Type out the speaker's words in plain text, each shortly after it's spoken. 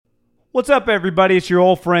What's up, everybody? It's your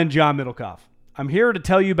old friend, John Middlecoff. I'm here to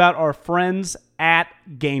tell you about our friends at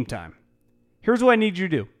Game Time. Here's what I need you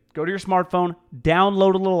to do. Go to your smartphone,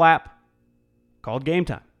 download a little app called Game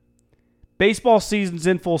Time. Baseball season's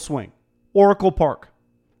in full swing. Oracle Park.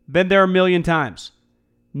 Been there a million times.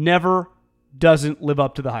 Never doesn't live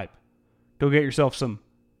up to the hype. Go get yourself some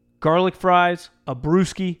garlic fries, a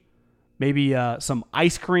brewski, maybe some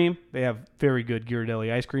ice cream. They have very good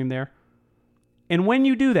Ghirardelli ice cream there. And when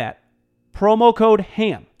you do that, promo code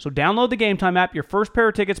HAM. So download the Game Time app. Your first pair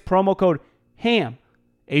of tickets, promo code HAM,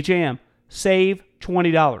 H-A-M, save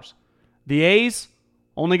 $20. The A's,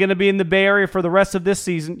 only going to be in the Bay Area for the rest of this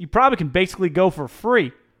season. You probably can basically go for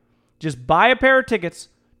free. Just buy a pair of tickets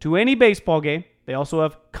to any baseball game. They also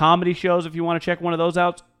have comedy shows if you want to check one of those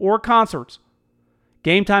out, or concerts.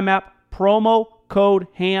 Game Time app, promo code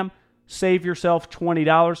HAM, save yourself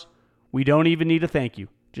 $20. We don't even need a thank you.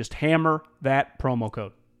 Just hammer that promo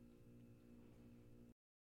code.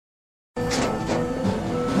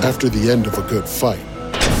 After the end of a good fight,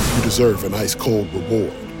 you deserve an ice-cold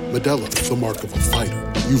reward. Modelo is the mark of a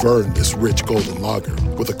fighter. You've earned this rich golden lager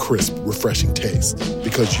with a crisp, refreshing taste.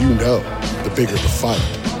 Because you know, the bigger the fight,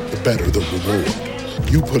 the better the reward.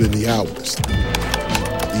 You put in the hours,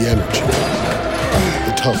 the energy,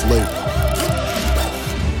 the tough labor.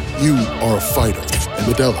 You are a fighter,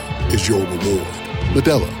 and Modelo is your reward.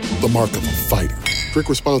 Modelo, the mark of a fighter. Drink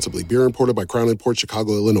responsibly. Beer imported by Crown Imports,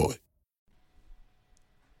 Chicago, Illinois.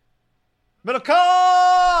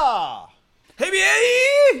 Middlecoff! Hey,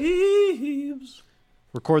 Beaves!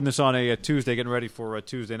 Recording this on a Tuesday, getting ready for a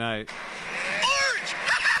Tuesday night.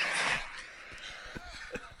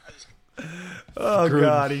 Oh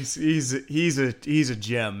God, he's a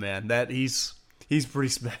gem, man. He's pretty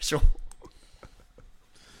special.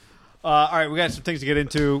 All right, we got some things to get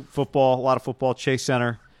into. Football, a lot of football, Chase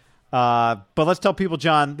Center. But let's tell people,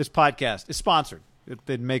 John, this podcast is sponsored.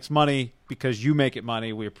 It makes money because you make it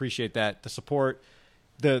money. We appreciate that. The support.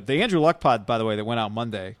 The Andrew Luck pod, by the way, that went out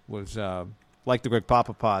Monday was like the Greg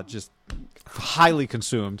Papa pod, just highly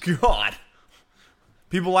consumed. God,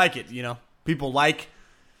 people like it. You know, people like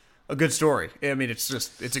a good story. I mean,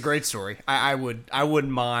 it's a great story. I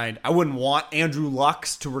wouldn't mind. I wouldn't want Andrew Luck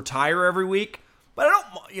to retire every week, but I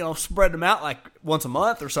don't spread them out like once a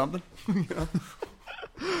month or something.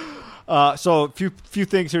 So a few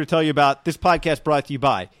things here to tell you about. This podcast brought to you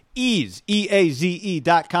by Eaze,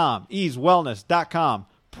 EAZE.com, EazeWellness.com,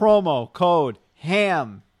 promo code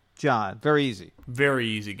HAM, John. Very easy. Very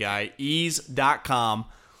easy, guy. Eaze.com.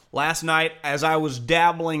 Last night, as I was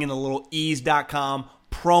dabbling in a little Eaze.com,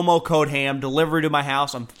 promo code HAM, delivery to my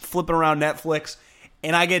house, I'm flipping around Netflix,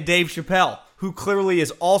 and I get Dave Chappelle, who clearly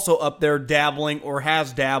is also up there dabbling or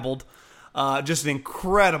has dabbled. Just an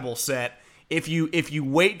incredible set. If you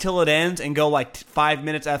wait till it ends and go like 5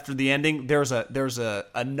 minutes after the ending, there's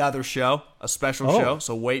another show, a special show.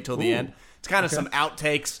 So wait till the end. It's kind of some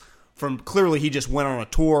outtakes from, clearly he just went on a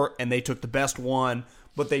tour and they took the best one,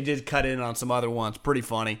 but they did cut in on some other ones. Pretty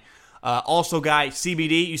funny. Also, guy,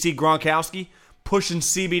 CBD. You see Gronkowski pushing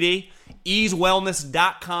CBD.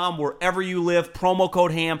 EazeWellness.com, wherever you live. Promo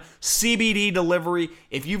code HAM. CBD delivery.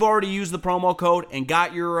 If you've already used the promo code and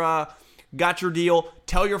got your deal,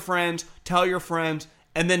 tell your friends,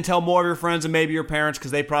 and then tell more of your friends and maybe your parents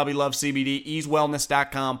because they probably love CBD.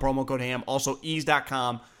 EazeWellness.com, promo code HAM. Also,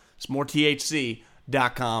 Eaze.com, it's more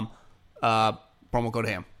THC.com, promo code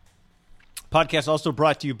HAM. Podcast also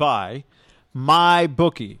brought to you by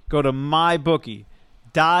MyBookie. Go to mybookie.ag.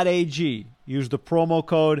 Use the promo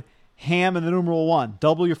code HAM and the numeral 1.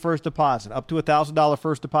 Double your first deposit. Up to $1,000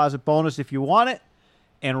 first deposit bonus if you want it.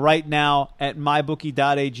 And right now at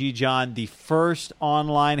mybookie.ag, John, the first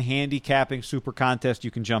online handicapping super contest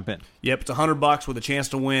you can jump in. Yep, it's $100 with a chance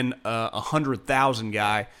to win $100,000,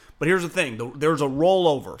 guy. But here's the thing. There's a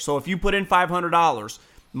rollover. So if you put in $500,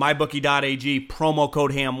 mybookie.ag, promo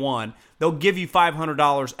code HAM1, they'll give you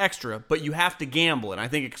 $500 extra, but you have to gamble. And I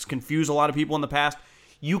think it's confused a lot of people in the past.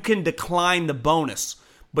 You can decline the bonus,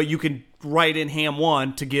 but you can write in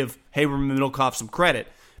HAM1 to give Haberman Middlecoff some credit.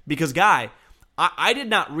 Because, guy, I did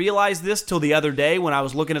not realize this till the other day when I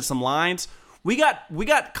was looking at some lines. We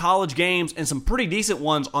got college games and some pretty decent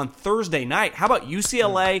ones on Thursday night. How about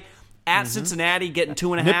UCLA at Cincinnati getting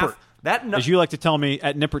 2.5? Nippert. As you like to tell me,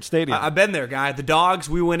 at Nippert Stadium. I've been there, guy. The Dogs,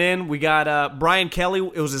 we went in. We got Brian Kelly.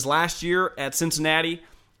 It was his last year at Cincinnati,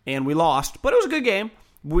 and we lost. But it was a good game.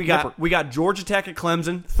 We got Georgia Tech at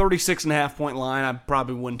Clemson, 36.5-point line. I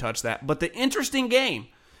probably wouldn't touch that. But the interesting game,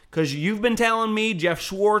 because you've been telling me, Jeff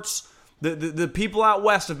Schwartz, the people out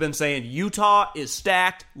west have been saying Utah is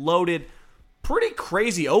stacked, loaded, pretty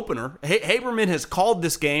crazy opener. Haberman has called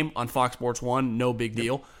this game on Fox Sports 1, no big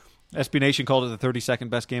deal. SB Nation called it the 32nd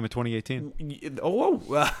best game of 2018.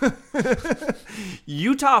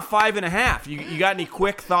 Utah 5.5. You got any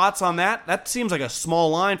quick thoughts on that? That seems like a small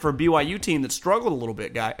line for a BYU team that struggled a little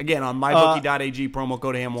bit, guy. Again, on mybookie.ag, promo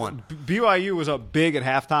code HAM1. BYU was up big at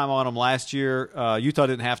halftime on them last year. Utah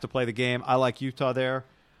didn't have to play the game. I like Utah there.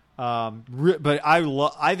 But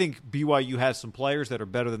I think BYU has some players that are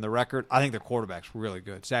better than the record. I think their quarterback's really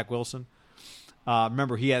good. Zach Wilson.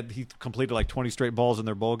 Remember, he completed like 20 straight balls in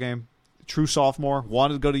their bowl game. True sophomore,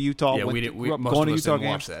 wanted to go to Utah. Yeah, most of us didn't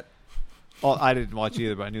watch that. Oh, I didn't watch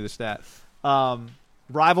either, but I knew the stat.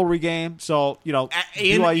 Rivalry game, so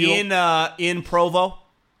BYU in Provo.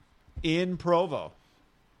 In Provo,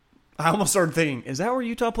 I almost started thinking, is that where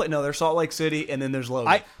Utah play? No, there's Salt Lake City, and then there's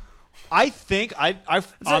Logan. I think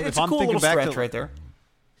it's a cool little stretch right there.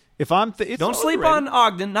 If I'm don't sleep on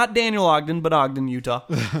Ogden, not Daniel Ogden, but Ogden, Utah,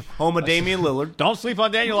 home of Damian Lillard. Don't sleep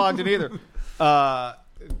on Daniel Ogden either.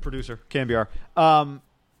 Producer Cambiar.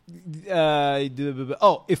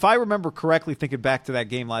 If I remember correctly, thinking back to that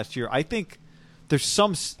game last year, I think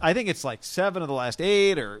it's like 7 of the last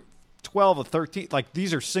 8 or 12 of 13. Like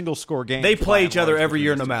these are single score games. They play each other every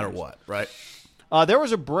year, no matter what, right? There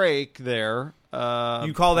was a break there.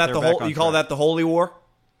 You call that the Holy War?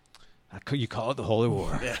 You call it the Holy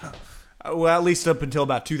War? Yeah. Well, at least up until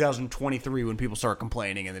about 2023, when people start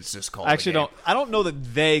complaining, and it's just called. Actually, I don't know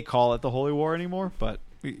that they call it the Holy War anymore, but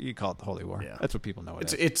you call it the Holy War. Yeah. That's what people know it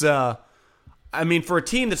as. It's I mean, for a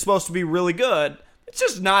team that's supposed to be really good, it's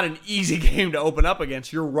just not an easy game to open up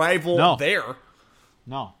against your rival there.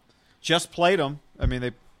 No, just played them. I mean,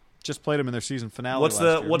 they just played them in their season finale.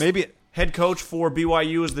 What's head coach for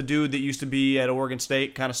BYU is the dude that used to be at Oregon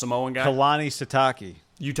State, kind of Samoan guy. Kalani Sitake.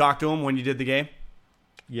 You talked to him when you did the game?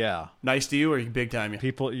 Yeah. Nice to you, or he big time you?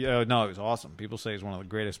 No, it was awesome. People say he's one of the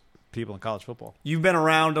greatest people in college football. You've been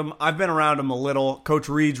around him. I've been around him a little. Coach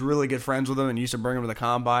Reed's really good friends with him and used to bring him to the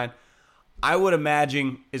combine. I would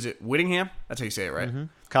imagine, is it Whittingham? That's how you say it, right? Mm-hmm.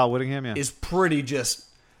 Kyle Whittingham, yeah. Is pretty just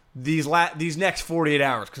these next 48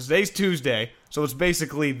 hours, because today's Tuesday, so it's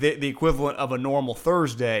basically the equivalent of a normal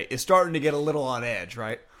Thursday, is starting to get a little on edge,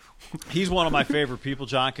 right? He's one of my favorite people,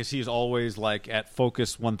 John, because he's always like at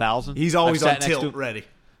Focus 1000. He's always on tilt, ready.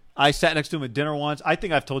 I sat next to him at dinner once. I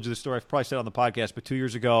think I've told you the story. I've probably said it on the podcast, but 2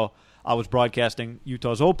 years ago, I was broadcasting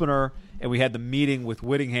Utah's opener, and we had the meeting with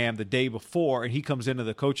Whittingham the day before, and he comes into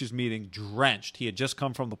the coaches' meeting drenched. He had just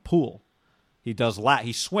come from the pool. He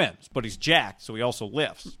swims, but he's jacked, so he also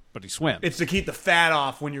lifts, but he swims. It's to keep the fat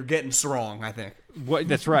off when you're getting strong, I think.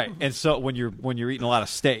 That's right. And so when you're eating a lot of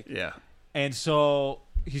steak. Yeah. And so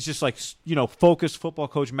he's just like, focused football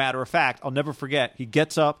coach, matter of fact. I'll never forget. He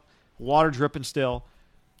gets up, water dripping still.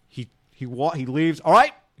 He leaves. All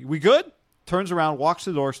right, we good? Turns around, walks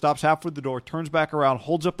to the door, stops halfway the door, turns back around,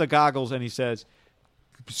 holds up the goggles, and he says,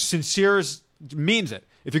 sincere means it.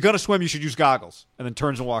 If you're going to swim, you should use goggles. And then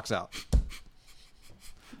turns and walks out.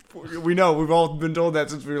 We know. We've all been told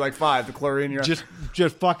that since we were like 5. The chlorine. Just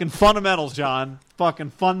fucking fundamentals, John.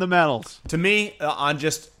 Fucking fundamentals. To me, on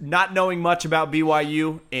just not knowing much about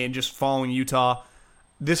BYU and just following Utah,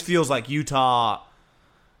 this feels like Utah.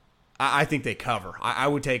 I think they cover. I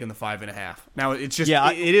would take them the 5.5. Now it's just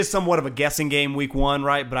it is somewhat of a guessing game week 1,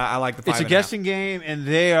 right? But I like the 5.5. It's a guessing game, and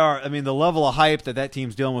they are. I mean, the level of hype that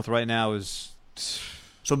team's dealing with right now is.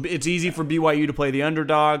 So it's easy for BYU to play the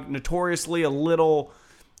underdog. Notoriously, a little.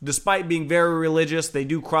 Despite being very religious, they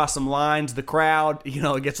do cross some lines. The crowd,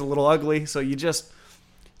 it gets a little ugly. So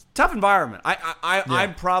tough environment.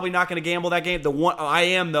 I'm probably not going to gamble that game. The one I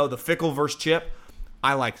am though, the Fickle versus Chip.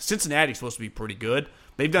 I like Cincinnati's supposed to be pretty good.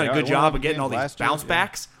 They've done a good job of getting all these bounce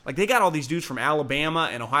backs. Like they got all these dudes from Alabama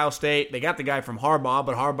and Ohio State. They got the guy from Harbaugh,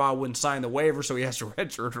 but Harbaugh wouldn't sign the waiver, so he has to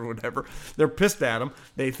redshirt or whatever. They're pissed at him.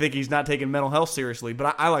 They think he's not taking mental health seriously.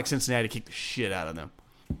 But I like Cincinnati to kick the shit out of them.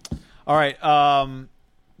 All right.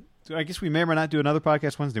 I guess we may or may not do another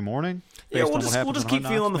podcast Wednesday morning. Yeah, we'll just keep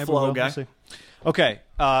feeling the flow, guy. We'll okay.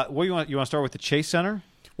 What you want? You want to start with the Chase Center?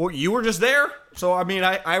 Well, you were just there, so I mean,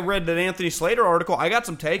 I read that Anthony Slater article. I got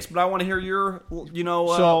some takes, but I want to hear your,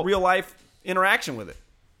 real life interaction with it.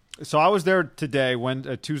 So I was there today,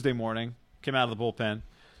 Tuesday morning, came out of the bullpen,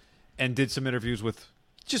 and did some interviews with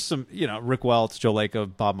just some, Rick Welts, Joe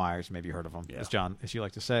Lacob, Bob Myers. Maybe you heard of him, as you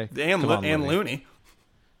like to say, and Looney.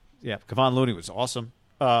 Yeah, Kevon Looney was awesome.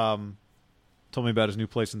 Told me about his new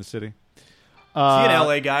place in the city. Is he an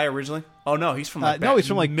LA guy originally? Oh no, he's from he's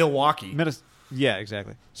from Milwaukee. Yeah,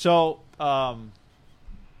 exactly. So,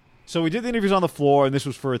 so we did the interviews on the floor, and this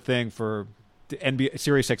was for a thing for the NBA,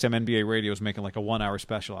 Sirius XM NBA Radio is making like a 1-hour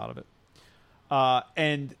special out of it.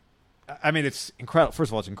 And I mean, it's incredible.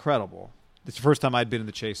 First of all, it's incredible. It's the first time I'd been in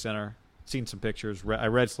the Chase Center seen some pictures. I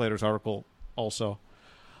read Slater's article also.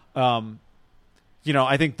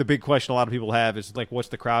 I think the big question a lot of people have is like, what's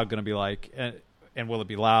the crowd going to be like, and will it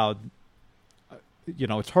be loud?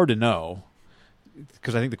 It's hard to know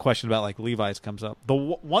because I think the question about like Levi's comes up. The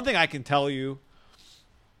one thing I can tell you,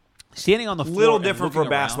 standing on the floor, little different for a around,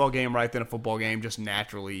 basketball game, right, than a football game, just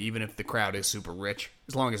naturally, even if the crowd is super rich.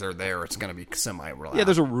 As long as they're there, it's going to be semi-relaxed. Yeah,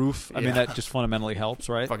 there's a roof. I mean, Yeah. that just fundamentally helps,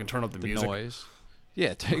 right? Fucking turn up the music. Noise.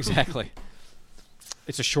 Yeah, exactly.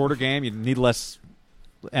 It's a shorter game. You need less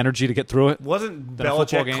energy to get through it. Wasn't than a football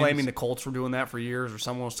Belichick game. claiming the Colts were doing that for years, or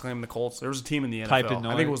someone was claiming the Colts? There was a team in the Type NFL. in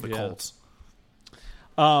I think it was noise, the yeah. Colts.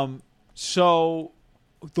 So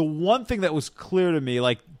the one thing that was clear to me,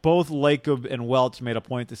 like both Lacob and Welch made a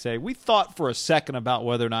point to say, we thought for a second about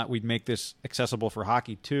whether or not we'd make this accessible for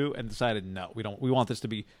hockey too, and decided no, we don't. We want this to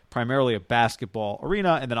be primarily a basketball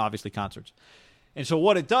arena, and then obviously concerts. And so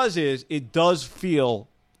what it does is it does feel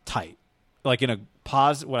tight, like in a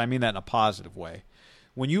positive. What I mean that in a positive way.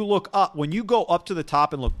 When you look up, when you go up to the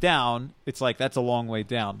top and look down, it's like that's a long way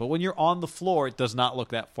down. But when you're on the floor, it does not look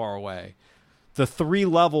that far away. The 3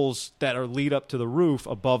 levels that are lead up to the roof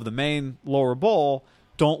above the main lower bowl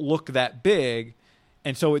don't look that big,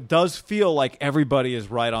 and so it does feel like everybody is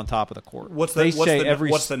right on top of the court. What's They the say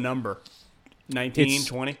what's the number? 19, It's-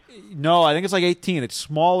 20? No, I think it's like 18. It's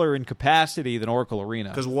smaller in capacity than Oracle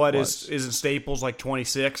Arena. Because isn't Staples like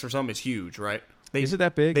 26 or something? It's huge, right? Is it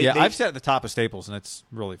that big? they- Yeah, they- I've sat at the top of Staples, and it's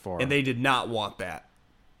really far. And they did not want that.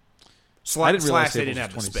 I didn't realize Slash, they Staples didn't have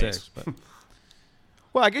the was space. 26. But,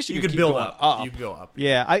 well, I guess you You could keep build going up. You could go up.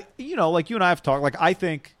 Yeah, like you and I have talked. Like I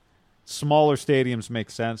think smaller stadiums make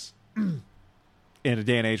sense in a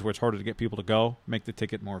day and age where it's harder to get people to go. Make the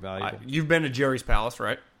ticket more valuable. You've been to Jerry's Palace,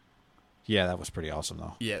 right? Yeah, that was pretty awesome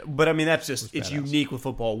though. Yeah, but I mean it's badass. unique with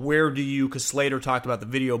football. Where do you? Because Slater talked about the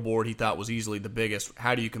video board. He thought was easily the biggest.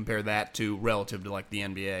 How do you compare that to relative to like the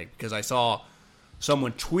NBA? Because I saw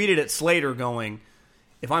someone tweeted at Slater going,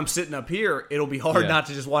 "If I'm sitting up here, it'll be hard Yeah. not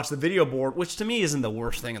to just watch the video board," which to me isn't the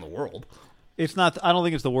worst thing in the world. It's not. I don't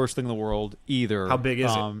think it's the worst thing in the world either. How big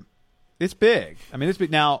is it? It's big. I mean, it's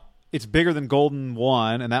big. Now it's bigger than Golden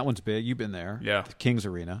One, and that one's big. You've been there. Yeah. The Kings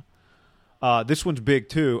Arena. This one's big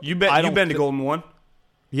too. You've I been don't to thi- Golden One.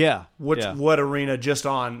 Yeah. What yeah. arena? Just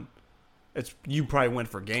on. It's you probably went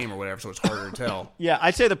for a game or whatever, so it's harder to tell. Yeah,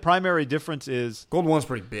 I'd say the primary difference is Golden One's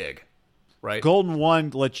pretty big, right? Golden One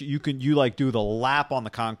lets you like do the lap on the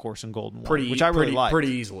concourse in Golden One, which I really like. pretty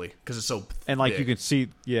easily because it's so And like big. you can see,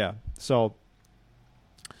 yeah. So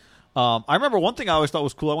I remember one thing I always thought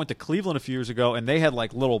was cool. I went to Cleveland a few years ago, and they had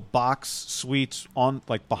like little box suites on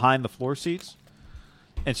like behind the floor seats,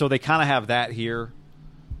 and so they kind of have that here.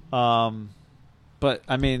 But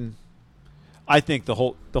I mean, I think the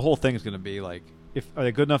whole thing is going to be like, are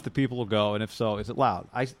they good enough that people will go, and if so, is it loud?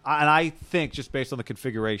 I think just based on the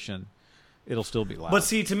configuration, it'll still be loud. But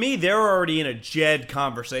see, to me, they're already in a Jed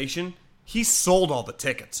conversation. He sold all the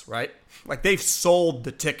tickets, right? Like they've sold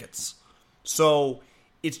the tickets, so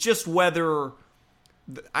it's just whether.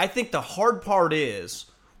 I think the hard part is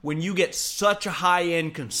when you get such a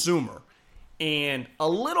high-end consumer and a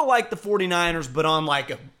little like the 49ers, but on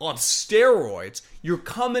steroids, you're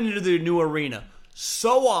coming into the new arena.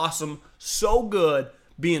 So awesome, so good,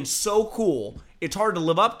 being so cool. It's hard to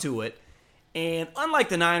live up to it. And unlike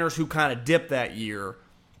the Niners, who kind of dipped that year,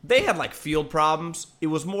 they had like field problems. It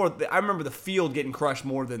was more. I remember the field getting crushed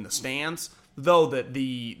more than the stands, though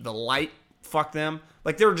the light fucked them.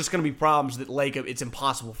 Like there were just going to be problems that Lacob. It's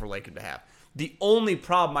impossible for Lacob to have. The only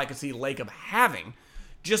problem I could see Lacob having,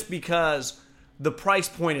 just because the price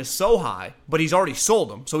point is so high, but he's already sold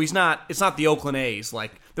them, so he's not. It's not the Oakland A's.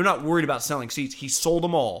 Like they're not worried about selling seats. He sold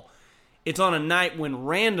them all. It's on a night when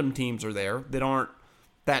random teams are there that aren't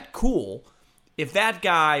that cool. If that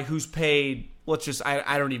guy who's paid, let's just,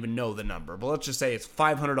 I don't even know the number, but let's just say it's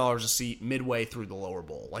 $500 a seat midway through the lower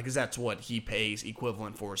bowl. Like, because that's what he pays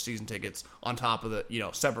equivalent for season tickets on top of the,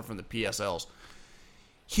 separate from the PSLs.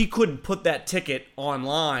 He couldn't put that ticket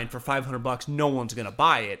online for $500. No one's going to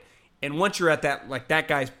buy it. And once you're at that, like that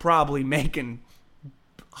guy's probably making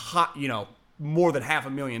more than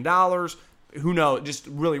 $500,000. Who knows, just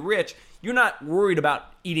really rich. You're not worried about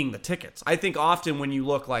eating the tickets. I think often when you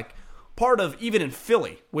look like part of, even in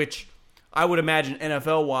Philly, which I would imagine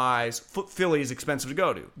NFL-wise, Philly is expensive to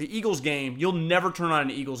go to. The Eagles game, you'll never turn on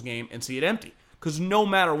an Eagles game and see it empty. Because no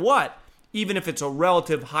matter what, even if it's a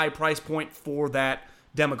relative high price point for that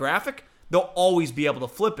demographic, they'll always be able to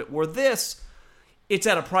flip it. Where this, it's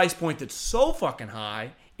at a price point that's so fucking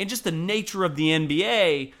high, and just the nature of the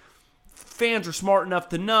NBA, fans are smart enough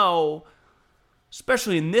to know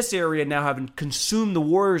especially in this area now, having consumed the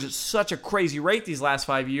Warriors at such a crazy rate these last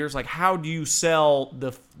 5 years, like how do you sell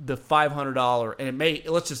the $500, and it may,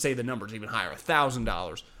 let's just say the number's even higher,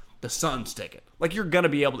 $1,000, the Suns ticket? Like, you're going to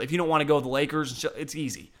be able to, if you don't want to go with the Lakers, it's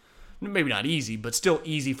easy. Maybe not easy, but still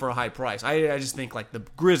easy for a high price. I just think like the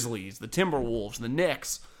Grizzlies, the Timberwolves, the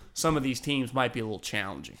Knicks, some of these teams might be a little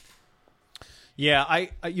challenging. Yeah,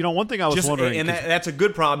 one thing I was wondering, and that's a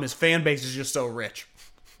good problem, is fan base is just so rich.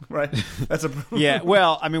 Right? That's a yeah.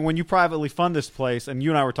 Well, I mean, when you privately fund this place, and you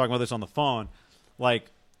and I were talking about this on the phone, like,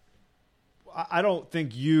 I don't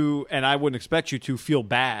think you, and I wouldn't expect you to, feel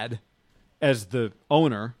bad as the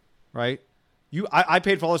owner, right? I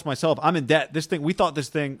paid for all this myself. I'm in debt. This thing, we thought this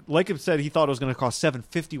thing, Lacob said he thought it was going to cost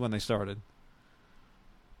 $750 when they started.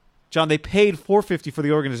 John, they paid $450 for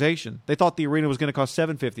the organization. They thought the arena was going to cost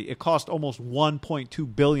 $750. It cost almost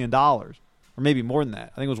 $1.2 billion, or maybe more than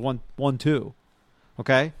that. I think it was 1.2.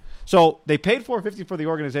 Okay, so they paid $450 for the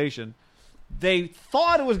organization. They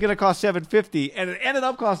thought it was going to cost $750, and it ended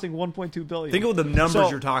up costing $1.2 billion. Think of the numbers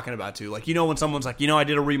you're talking about too. Like, when someone's like, I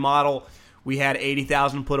did a remodel, we had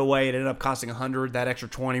 $80,000 put away, it ended up costing $100. That extra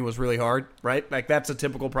 $20 was really hard, right? Like, that's a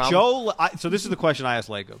typical problem. So this is the question I asked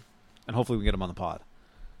Lacob, and hopefully we can get him on the pod.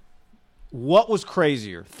 What was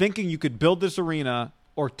crazier, thinking you could build this arena,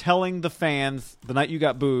 or telling the fans the night you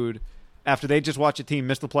got booed, after they just watched a team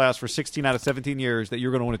miss the playoffs for 16 out of 17 years, that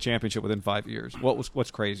you're going to win a championship within 5 years?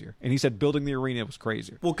 What's crazier? And he said building the arena was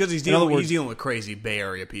crazier. Well, because he's dealing with crazy Bay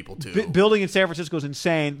Area people too. Building in San Francisco is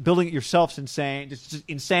insane. Building it yourself is insane. Just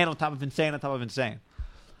insane on top of insane on top of insane.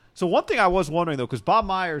 So one thing I was wondering, though, because Bob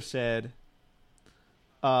Myers said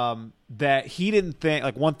that he didn't think,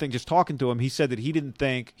 like, one thing, just talking to him, he said that he didn't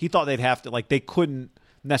think, he thought they'd have to, like, they couldn't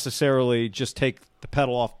necessarily just take the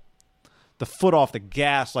foot off the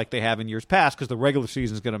gas like they have in years past, because the regular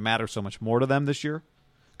season is going to matter so much more to them this year,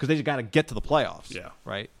 because they just got to get to the playoffs. Yeah.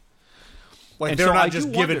 Right? Like, they're not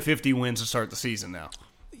just giving 50 wins to start the season now.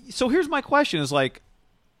 So here's my question is, like,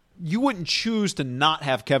 you wouldn't choose to not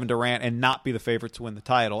have Kevin Durant and not be the favorite to win the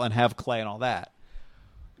title and have Clay and all that.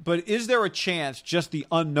 But is there a chance just the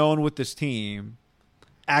unknown with this team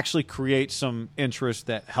actually creates some interest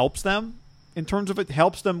that helps them in terms of it?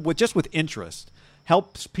 Helps them with interest.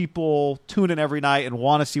 Helps people tune in every night and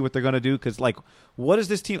want to see what they're going to do. Because, like, what is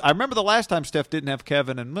this team? I remember the last time Steph didn't have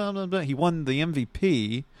Kevin and blah, blah, blah, he won the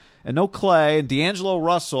MVP and no Clay and D'Angelo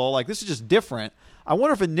Russell. Like, this is just different. I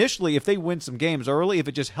wonder if initially, if they win some games early, if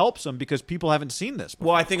it just helps them because people haven't seen this before.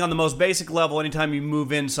 Well, I think on the most basic level, anytime you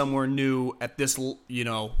move in somewhere new at this,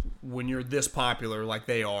 when you're this popular like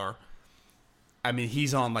they are, I mean,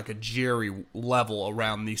 he's on like a Jerry level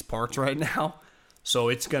around these parts right now. So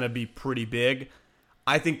it's going to be pretty big.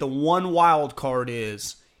 I think the one wild card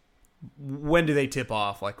is, when do they tip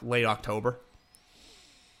off? Like late October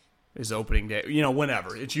is opening day.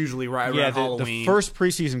 Whenever. It's usually right around Halloween. The first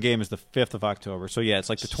preseason game is the 5th of October. So, yeah, it's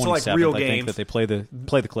like the 27th, like real I games, think, that they play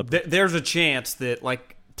the Clippers. There's a chance that,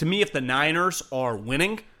 like, to me, if the Niners are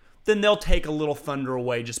winning, then they'll take a little thunder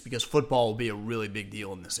away just because football will be a really big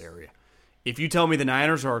deal in this area. If you tell me the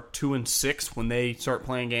Niners are 2-6 when they start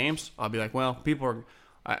playing games, I'll be like, well, people are...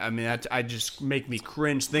 I just make me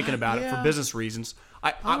cringe thinking about it for business reasons.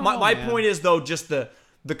 My point is, though, just the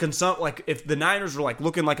like, if the Niners are like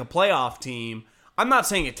looking like a playoff team, I'm not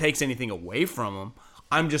saying it takes anything away from them.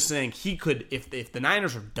 I'm just saying he could, if the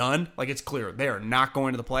Niners are done, like, it's clear they are not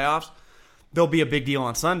going to the playoffs, there'll be a big deal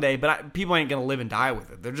on Sunday. But people ain't going to live and die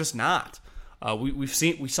with it. They're just not. We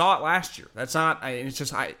saw it last year. That's not.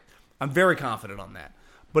 I'm very confident on that.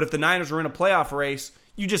 But if the Niners are in a playoff race,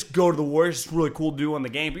 you just go to the Warriors. It's really cool to do on the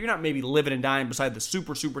game, but you're not maybe living and dying beside the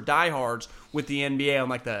super, super diehards with the NBA on,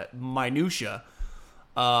 like, the minutia.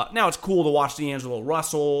 Now it's cool to watch D'Angelo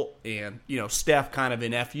Russell and, Steph kind of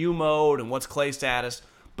in FU mode and what's Clay's status.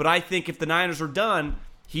 But I think if the Niners are done,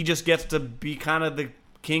 he just gets to be kind of the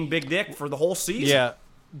king big dick for the whole season. Yeah,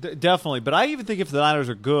 definitely. But I even think if the Niners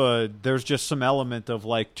are good, there's just some element of,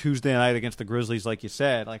 like, Tuesday night against the Grizzlies, like you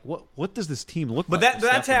said. Like, what does this team look like? But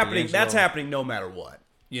that's happening. That's happening no matter what.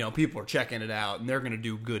 People are checking it out, and they're going to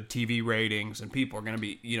do good TV ratings, and people are going to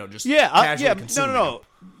be, just casually consuming no.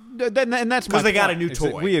 And that's because they got a new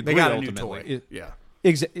toy. We agree. They got ultimately. A new toy. Yeah,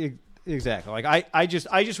 exactly. Like I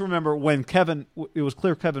just remember when Kevin, it was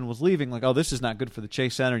clear Kevin was leaving. Like, oh, this is not good for the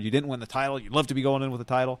Chase Center. You didn't win the title. You'd love to be going in with the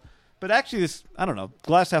title, but actually, this, I don't know.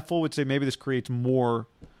 Glass half full would say maybe this creates more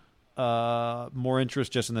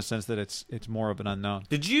interest, just in the sense that it's more of an unknown.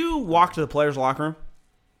 Did you walk to the players' locker room?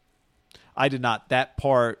 I did not. That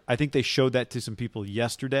part, I think they showed that to some people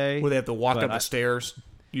yesterday. Where they have to walk up the stairs.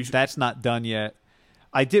 That's not done yet.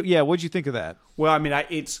 I did. Yeah, what'd you think of that? Well, I mean,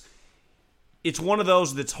 it's one of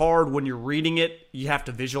those that's hard when you're reading it. You have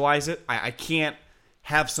to visualize it. I can't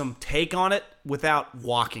have some take on it without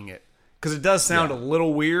walking it because it does sound a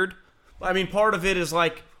little weird. I mean, part of it is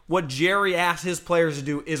like what Jerry asked his players to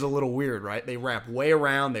do is a little weird, right? They wrap way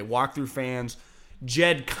around, they walk through fans.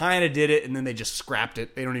 Jed kind of did it, and then they just scrapped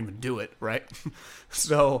it. They don't even do it, right?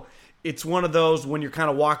 So it's one of those when you're kind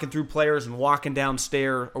of walking through players and walking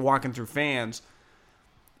downstairs or walking through fans.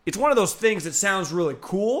 It's one of those things that sounds really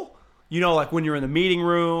cool. You know, like when you're in the meeting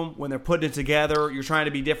room, when they're putting it together, you're trying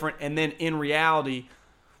to be different. And then in reality,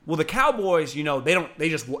 well, the Cowboys, you know,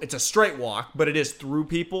 it's a straight walk, but it is through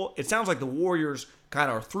people. It sounds like the Warriors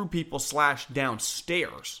kind of are through people /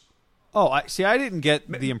 downstairs. Oh, I didn't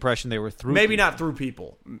get the impression they were through. Maybe people. not through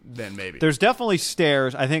people. Then maybe There's definitely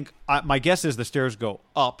stairs. I think my guess is the stairs go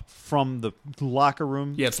up from the locker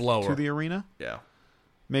room. Yeah, it's lower to the arena. Yeah,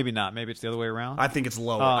 maybe not. Maybe it's the other way around. I think it's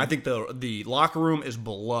lower. I think the locker room is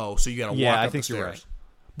below, so you got to walk up I think the you're stairs.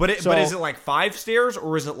 right. But is it like 5 stairs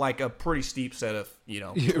or is it like a pretty steep set of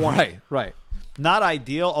 20? Right. Not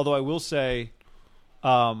ideal. Although I will say,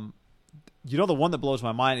 the one that blows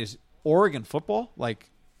my mind is Oregon football. Like,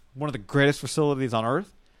 one of the greatest facilities on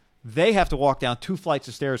earth. They have to walk down 2 flights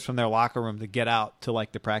of stairs from their locker room to get out to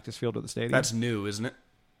like the practice field or the stadium. That's new, isn't it?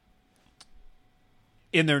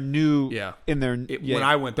 In their new, yeah. When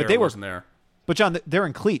I went there, but they wasn't there. But John, they're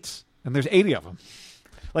in cleats, and there's 80 of them.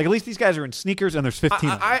 Like, at least these guys are in sneakers, and there's 15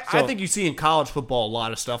 of them. I think you see in college football a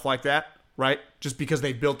lot of stuff like that, right? Just because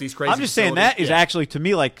they built these crazy I'm just saying facilities. that is actually, to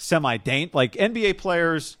me, like semi-daint. Like, NBA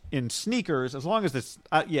players in sneakers, as long as it's,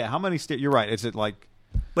 how many you're right. Is it like...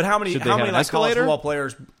 But how many Should they have an like college escalator? football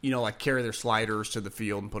players, like carry their sliders to the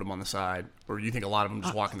field and put them on the side, or do you think a lot of them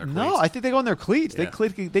just walk in their cleats? No, I think they go in their cleats. Yeah.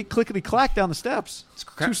 They clickety clack down the steps. It's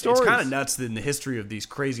 2 stories. It's kind of nuts that in the history of these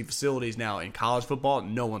crazy facilities now in college football,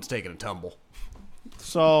 no one's taking a tumble.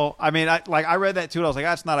 So I mean, I read that too, and I was like,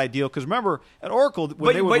 that's not ideal. Because remember at Oracle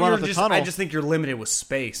when they would run up the tunnel, I just think you're limited with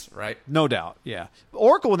space, right? No doubt, yeah.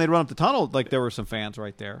 Oracle when they'd run up the tunnel, like there were some fans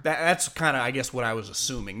right there. That's kind of, I guess, what I was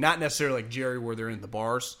assuming. Not necessarily like Jerry where they're in the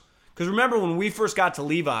bars. Because remember when we first got to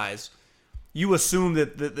Levi's, you assumed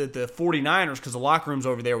that the 49ers, because the locker room's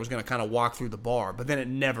over there, was going to kind of walk through the bar, but then it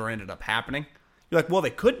never ended up happening. You're like, well, they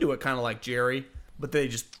could do it kind of like Jerry, but they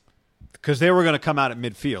just... Because they were going to come out at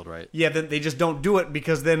midfield, right? Yeah, then they just don't do it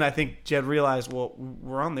because then I think Jed realized, well,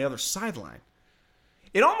 we're on the other sideline.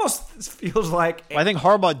 It almost feels like... I think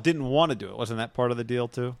Harbaugh didn't want to do it. Wasn't that part of the deal,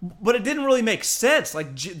 too? But it didn't really make sense.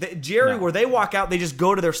 Like, Jerry, where they walk out, they just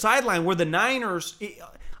go to their sideline, where the Niners...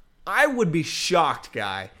 I would be shocked,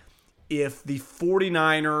 Guy, if the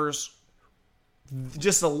 49ers,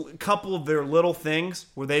 just a couple of their little things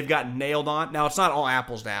where they've got nailed on. Now, it's not all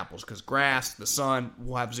apples to apples because grass, the sun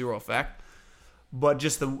will have zero effect. But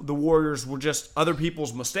just the Warriors were just other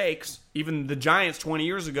people's mistakes. Even the Giants 20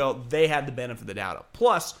 years ago, they had the benefit of the doubt of.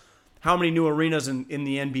 Plus, how many new arenas in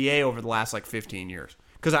the NBA over the last, 15 years?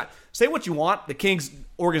 Because say what you want, the Kings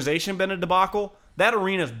organization been a debacle. That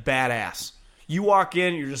arena's badass. You walk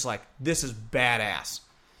in, you're just like, this is badass.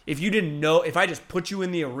 If you didn't know, if I just put you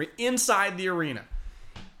in the inside the arena,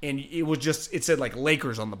 and it said like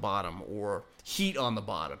Lakers on the bottom or Heat on the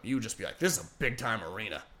bottom, you would just be like, this is a big time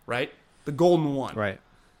arena, right? The Golden One, Right.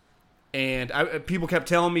 And people kept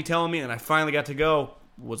telling me, and I finally got to go.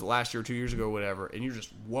 Was it last year or 2 years ago or whatever? And you're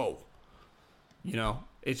just whoa,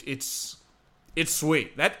 it's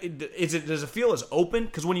sweet. Does it feel as open?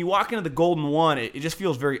 Because when you walk into the Golden One, it just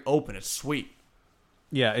feels very open. It's sweet.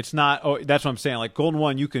 Yeah, it's not. Oh, that's what I'm saying. Like Golden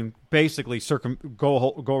One, you can basically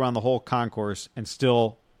go around the whole concourse, and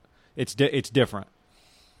still, it's different.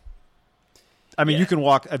 I mean, Yeah. you can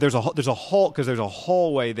walk. There's a hall because there's a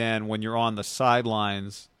hallway. Then when you're on the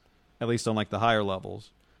sidelines, at least on like the higher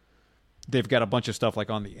levels, they've got a bunch of stuff like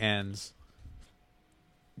on the ends.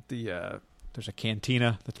 There's a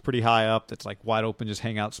cantina that's pretty high up. That's like wide open, just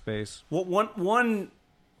hangout space. Well, one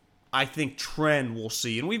I think trend we'll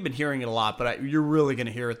see, and we've been hearing it a lot, but you're really going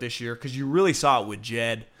to hear it this year because you really saw it with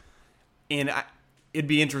Jed. And it'd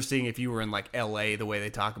be interesting if you were in like L.A. the way they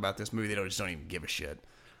talk about this movie. They just don't even give a shit.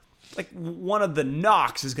 Like one of the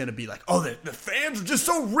knocks is going to be like, oh, the fans are just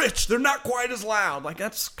so rich. They're not quite as loud. Like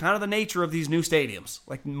that's kind of the nature of these new stadiums.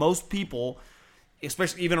 Like most people,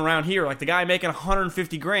 especially even around here, like the guy making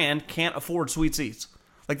 $150,000 can't afford sweet seats.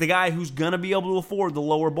 Like the guy who's going to be able to afford the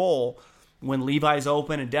lower bowl when Levi's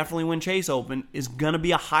open and definitely when Chase open is going to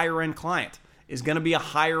be a higher end client, is going to be a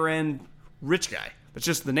higher end rich guy. That's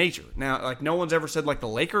just the nature. Now, like no one's ever said like the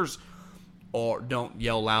Lakers or don't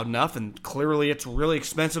yell loud enough, and clearly it's really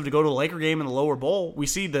expensive to go to a Laker game in the lower bowl. We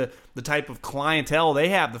see the type of clientele they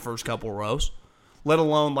have the first couple rows. let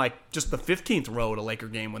alone like just the 15th row at a Laker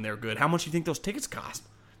game when they're good. How much do you think those tickets cost?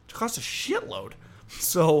 It costs a shitload.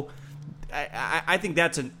 So I think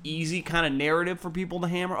that's an easy kind of narrative for people to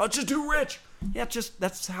hammer. Oh, it's just too rich. Yeah,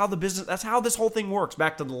 that's how this whole thing works.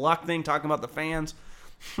 Back to the luck thing, talking about the fans.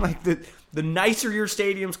 Like the nicer your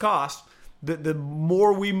stadiums cost, the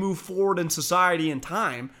more we move forward in society and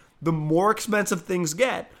time, the more expensive things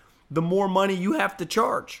get, the more money you have to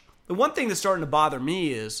charge. The one thing that's starting to bother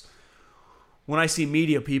me is when I see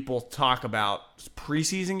media people talk about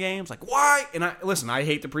preseason games, like, why? And I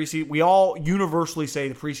hate the preseason. We all universally say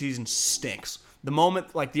the preseason stinks. The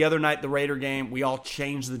moment, like the other night, the Raider game, we all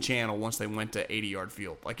changed the channel once they went to 80-yard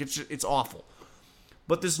field. Like, it's awful.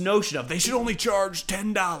 But this notion of they should only charge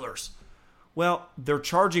 $10. Well, they're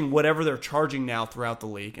charging whatever they're charging now throughout the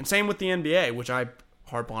league. And same with the NBA, which I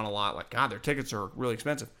harp on a lot. Like, God, their tickets are really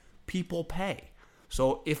expensive. People pay.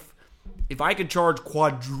 So if I could charge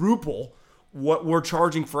quadruple what we're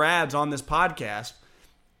charging for ads on this podcast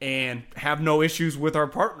and have no issues with our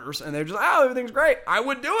partners, and they're just, everything's great, I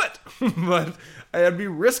would do it. But I'd be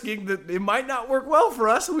risking that it might not work well for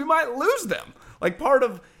us, and we might lose them. Like, part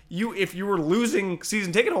of you, if you were losing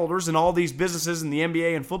season ticket holders in all these businesses in the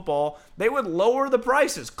NBA and football, they would lower the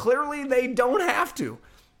prices. Clearly, they don't have to.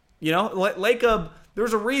 You know, Lacob,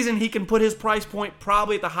 there's a reason he can put his price point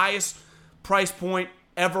probably at the highest price point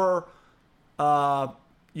ever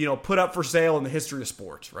put up for sale in the history of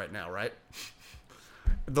sports right now, right?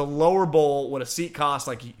 The lower bowl, what a seat costs,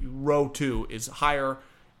 like row 2, is higher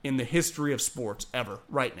in the history of sports ever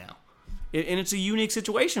right now. And it's a unique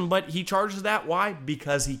situation, but he charges that. Why?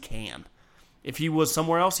 Because he can. If he was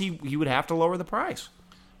somewhere else, he would have to lower the price.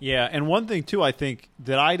 Yeah, and one thing, too, I think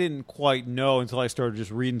that I didn't quite know until I started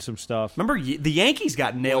just reading some stuff. Remember, the Yankees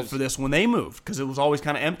got nailed for this when they moved because it was always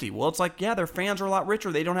kind of empty. Well, it's like, yeah, their fans are a lot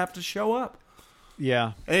richer. They don't have to show up.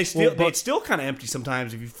 Yeah. And it's still kind of empty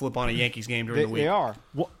sometimes if you flip on a Yankees game during the week. They are.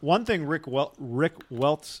 One thing Rick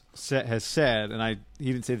Welts has said, and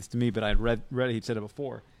he didn't say this to me, but I read he'd said it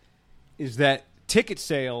before, is that ticket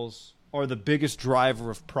sales are the biggest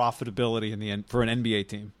driver of profitability for an NBA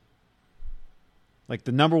team. Like,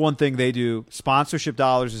 the number one thing they do, sponsorship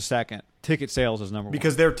dollars is second, ticket sales is number one.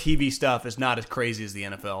 Because their TV stuff is not as crazy as the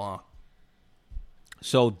NFL, huh?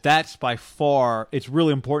 So that's by far, it's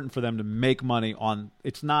really important for them to make money on,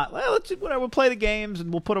 it's not, we'll play the games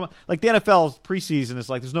and we'll put them, like the NFL's preseason, it's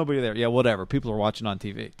like there's nobody there. Yeah, whatever. People are watching on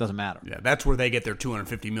TV. It doesn't matter. Yeah, that's where they get their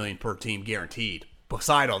 $250 million per team guaranteed,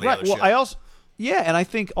 beside all the other shit. And I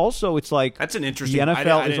think also it's like, that's an interesting, the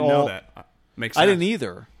NFL I didn't know that. Makes sense. I didn't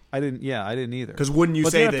either. I didn't either. Because wouldn't you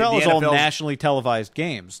say the NFL is all nationally televised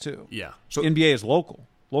games too? Yeah. So NBA is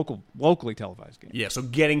locally televised games. Yeah. So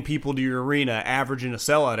getting people to your arena, averaging a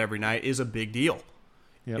sellout every night, is a big deal.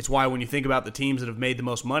 Yep. It's why when you think about the teams that have made the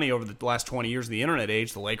most money over the last 20 years of the internet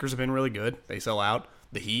age, the Lakers have been really good. They sell out.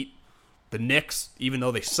 The Heat, the Knicks, even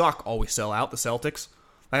though they suck, always sell out. The Celtics,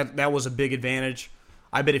 that was a big advantage.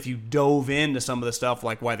 I bet if you dove into some of the stuff,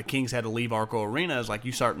 like why the Kings had to leave Arco Arena, is like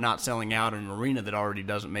you start not selling out in an arena that already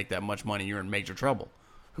doesn't make that much money, you're in major trouble.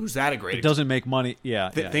 Who's that a great example? It doesn't make money. Yeah.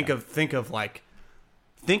 Think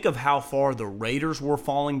of how far the Raiders were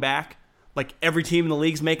falling back. Like, every team in the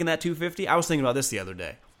league's making that $250. I was thinking about this the other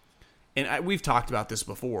day. And we've talked about this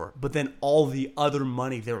before, but then all the other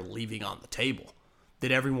money they're leaving on the table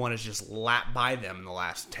that everyone has just lapped by them in the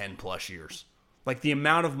last 10-plus years. Like, the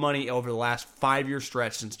amount of money over the last 5-year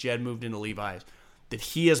stretch since Jed moved into Levi's that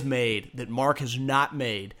he has made, that Mark has not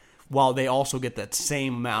made, while they also get that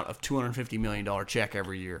same amount of $250 million check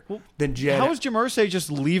every year. Well, then Jed, how does Jim Irsay just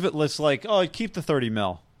leave it like, keep the $30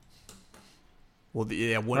 million? Well,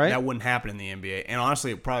 that wouldn't happen in the NBA. And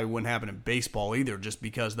honestly, it probably wouldn't happen in baseball either, just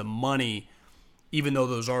because the money, even though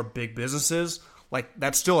those are big businesses, like,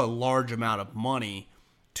 that's still a large amount of money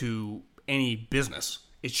to any business.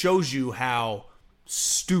 It shows you how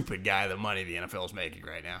stupid guy the money the NFL is making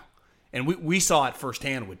right now. And we saw it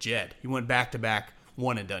firsthand with Jed. He went back-to-back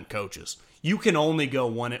one-and-done coaches. You can only go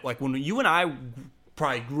one. Like, when you and I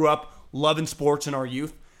probably grew up loving sports in our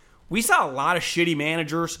youth, we saw a lot of shitty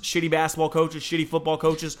managers, shitty basketball coaches, shitty football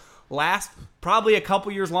coaches last probably a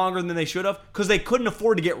couple years longer than they should have because they couldn't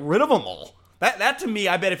afford to get rid of them all. That to me,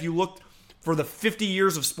 I bet if you looked for the 50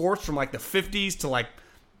 years of sports from like the 50s to like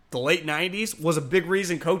the late 90s, was a big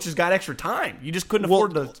reason coaches got extra time. You just couldn't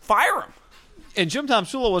afford to fire them. And Jim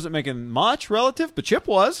Tomsula wasn't making much relative, but Chip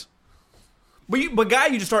was. But guy,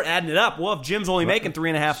 you just start adding it up. Well, if Jim's only making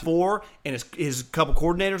 3.5, 4, and his couple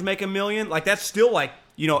coordinators make $1 million, like, that's still like,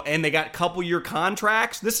 and they got couple year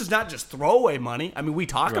contracts. This is not just throwaway money. I mean, we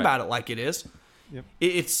talk about it like it is. Yep.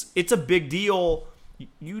 It's a big deal.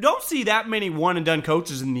 you don't see that many one-and-done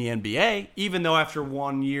coaches in the NBA, even though after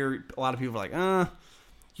 1 year, a lot of people are like,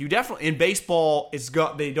 You definitely, in baseball,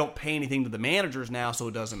 they don't pay anything to the managers now, so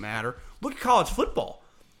it doesn't matter. Look at college football.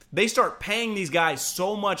 They start paying these guys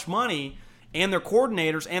so much money and their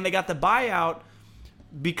coordinators, and they got the buyout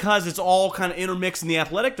because it's all kind of intermixed in the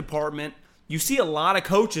athletic department. You see a lot of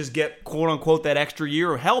coaches get, quote-unquote, that extra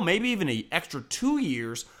year, or hell, maybe even an extra 2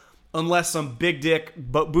 years, unless some big dick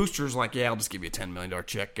booster's like, yeah, I'll just give you a $10 million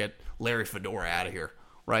check, get Larry Fedora out of here,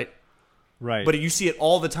 right? Right. But you see it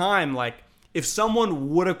all the time. Like, if someone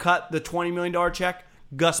would have cut the $20 million check,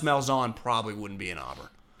 Gus Malzahn probably wouldn't be in Auburn.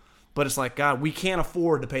 But it's like, God, we can't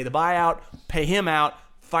afford to pay the buyout, pay him out,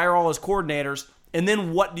 fire all his coordinators, and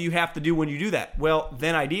then what do you have to do when you do that? Well,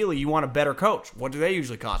 then ideally you want a better coach. What do they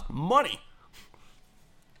usually cost? Money.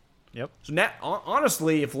 Yep. So now,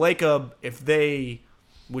 honestly, if they,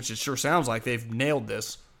 which it sure sounds like they've nailed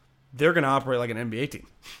this, they're going to operate like an NBA team.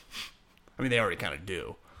 I mean, they already kind of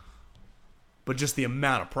do. But just the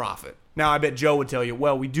amount of profit. Now, I bet Joe would tell you,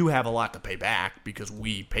 well, we do have a lot to pay back because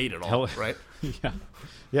we paid it all, right? Yeah.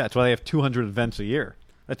 Yeah, that's why they have 200 events a year.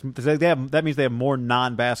 That means they have more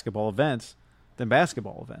non-basketball events than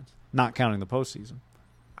basketball events, not counting the postseason.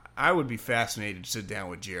 I would be fascinated to sit down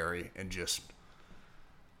with Jerry and just,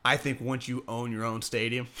 I think once you own your own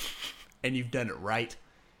stadium and you've done it right,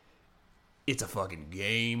 it's a fucking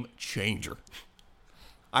game changer.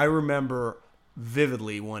 I remember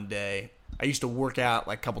vividly one day, I used to work out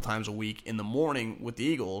like a couple times a week in the morning with the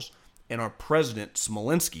Eagles, and our president,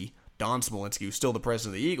 Smolinski, Don Smolinski, who's still the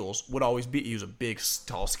president of the Eagles, would always be, he was a big,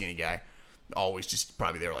 tall, skinny guy, always just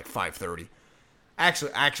probably there like 5:30.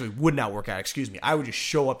 Actually would not work out, excuse me. I would just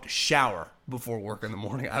show up to shower before work in the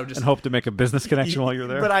morning. I would just and hope to make a business connection while you're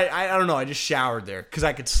there. But I don't know, I just showered there because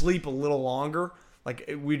I could sleep a little longer.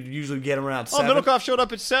 Like, we'd usually get him around 7. Middlecoff showed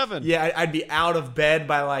up at 7. Yeah, I'd be out of bed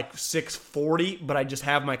by like 6:40, but I'd just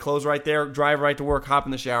have my clothes right there, drive right to work, hop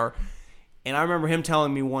in the shower. And I remember him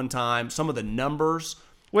telling me one time some of the numbers.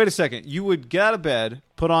 Wait a second. You would get out of bed,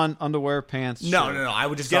 put on underwear, pants, No. I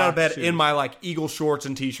would just get out of bed shoes. in my like Eagle shorts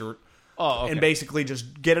and t-shirt. Oh, okay. And basically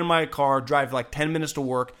just get in my car, drive like 10 minutes to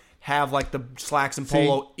work, have like the slacks and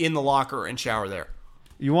polo in the locker, and shower there.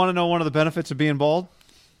 You want to know one of the benefits of being bald?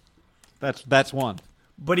 That's one.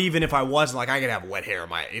 But even if I wasn't, like, I could have wet hair.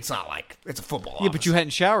 It's not like it's a football Yeah, but office. you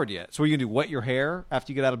hadn't showered yet. So what are you going to do, wet your hair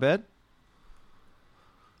after you get out of bed?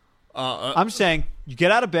 I'm saying you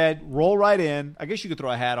get out of bed, roll right in. I guess you could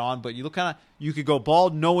throw a hat on, but you look kind of, you could go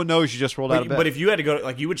bald. No one knows you just rolled out of bed. But if you had to go,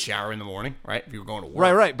 like, you would shower in the morning, right? If you were going to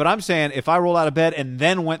work. Right. But I'm saying if I roll out of bed and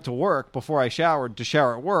then went to work before I showered to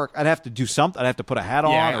shower at work, I'd have to do something. I'd have to put a hat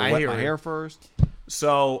on or wet my hair first.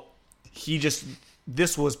 So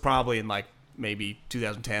this was probably in like maybe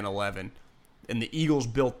 2010, 11. And the Eagles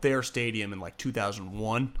built their stadium in like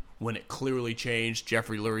 2001 when it clearly changed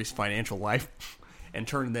Jeffrey Lurie's financial life and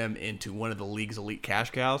turned them into one of the league's elite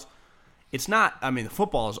cash cows. It's not, I mean, the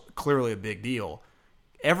football is clearly a big deal.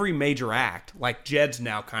 Every major act, like Jed's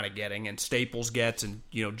now kind of getting, and Staples gets, and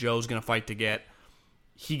Joe's going to fight to get,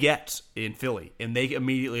 he gets in Philly. And they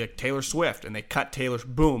immediately, like Taylor Swift, and they cut Taylor's,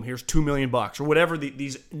 boom, here's $2 million or whatever.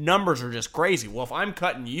 These numbers are just crazy. Well, if I'm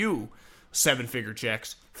cutting you 7-figure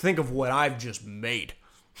checks, think of what I've just made,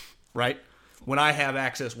 right? When I have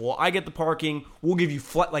access, well, I get the parking. We'll give you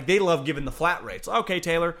flat. Like, they love giving the flat rates. Okay,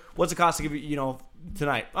 Taylor, what's it cost to give you,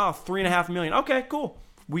 tonight? Oh, $3.5 million. Okay, cool.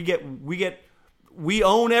 We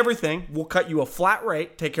own everything. We'll cut you a flat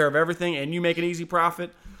rate, take care of everything, and you make an easy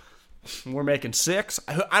profit. We're making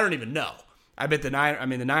 $6. I don't even know. I bet the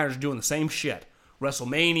Niners are doing the same shit.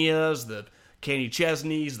 WrestleManias, the Kenny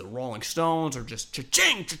Chesneys, the Rolling Stones are just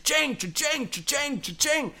cha-ching, cha-ching, cha-ching, cha-ching,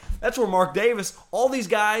 cha-ching. That's where Mark Davis, all these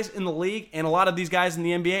guys in the league, and a lot of these guys in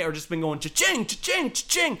the NBA are just been going cha-ching, cha-ching,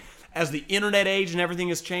 cha-ching as the internet age and everything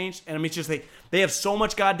has changed. And I mean, it's just they have so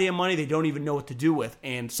much goddamn money they don't even know what to do with.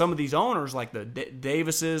 And some of these owners, like the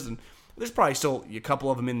Davises, and there's probably still a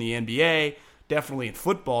couple of them in the NBA, definitely in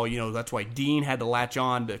football. That's why Dean had to latch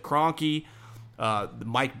on to Kroenke.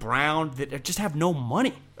 Mike Brown, that just have no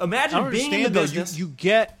money. Imagine being in the business. You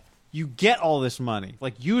get all this money.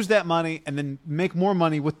 Like, use that money and then make more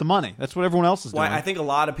money with the money. That's what everyone else is doing. Well, I think a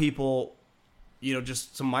lot of people,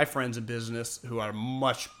 just some of my friends in business who are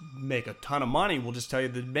make a ton of money will just tell you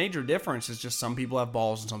the major difference is just some people have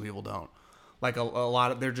balls and some people don't. Like a lot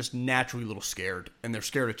of, they're just naturally a little scared, and they're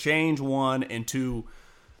scared to change, one, and two,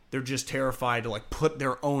 they're just terrified to like put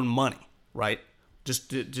their own money, right? Just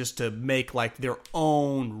to make like their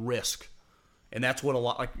own risk. And that's what a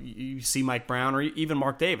lot, like you see Mike Brown or even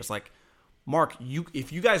Mark Davis, like Mark,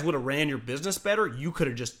 if you guys would have ran your business better, you could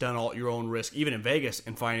have just done all your own risk, even in Vegas,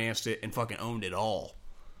 and financed it and fucking owned it all.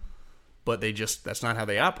 But that's not how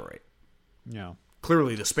they operate. Yeah.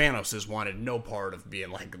 Clearly, the Spanoses wanted no part of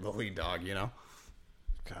being like the lead dog, you know?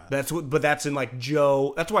 God. But that's in like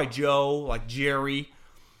Joe. That's why Joe, like Jerry,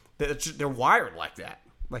 they're wired like that.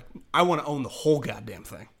 Like, I want to own the whole goddamn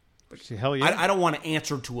thing. Hell yeah. I don't want to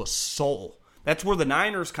answer to a soul. That's where the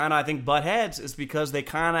Niners kind of, I think, butt heads, is because they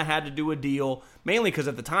kind of had to do a deal, mainly because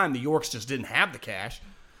at the time the Yorks just didn't have the cash.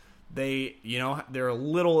 They're a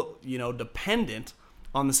little, dependent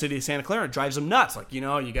on the city of Santa Clara. It drives them nuts. Like, you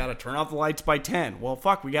got to turn off the lights by 10. Well,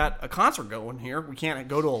 fuck, we got a concert going here. We can't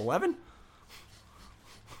go to 11?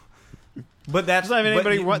 But that's not even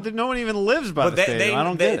anybody. No one even lives by the stadium. I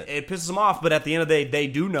don't get it. It pisses them off. But at the end of the day, they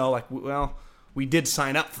do know. Like, well, we did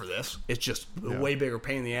sign up for this. It's just a way bigger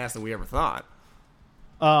pain in the ass than we ever thought.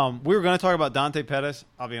 We were going to talk about Dante Pettis.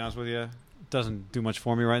 I'll be honest with you, it doesn't do much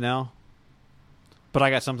for me right now. But I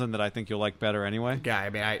got something that I think you'll like better anyway. Guy, I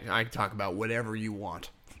mean, I talk about whatever you want.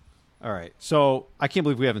 All right. So I can't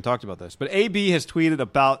believe we haven't talked about this, but AB has tweeted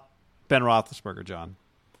about Ben Roethlisberger. John,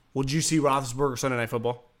 well, did you see Roethlisberger Sunday Night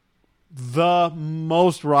Football? The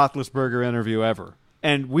most Roethlisberger interview ever.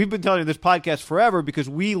 And we've been telling you this podcast forever because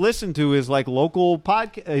we listen to his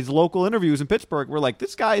local interviews in Pittsburgh. We're like,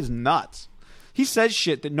 this guy is nuts. He says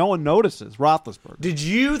shit that no one notices. Roethlisberger. Did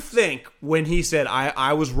you think when he said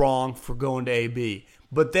I was wrong for going to AB,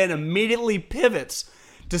 but then immediately pivots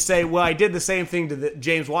to say, well, I did the same thing to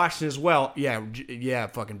James Washington as well? Yeah,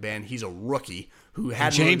 fucking Ben. He's a rookie who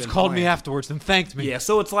had James called me afterwards and thanked me. Yeah,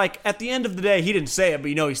 so it's like at the end of the day, he didn't say it,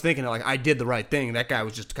 but he's thinking like I did the right thing. That guy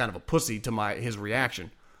was just kind of a pussy to his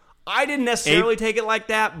reaction. I didn't necessarily take it like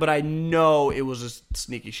that, but I know it was a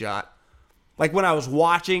sneaky shot. Like when I was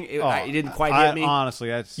watching, it didn't quite hit me. Honestly,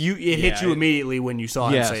 it hit you immediately when you saw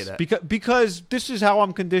him say that. Because this is how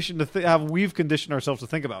I'm conditioned to how we've conditioned ourselves to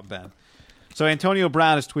think about Ben. So Antonio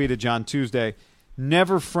Brown has tweeted, John, Tuesday,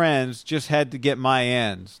 never friends, just had to get my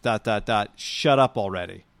ends, ... Shut up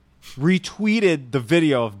already. Retweeted the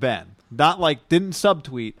video of Ben. Didn't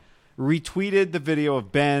subtweet. Retweeted the video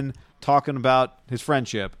of Ben talking about his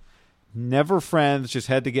friendship. Never friends, just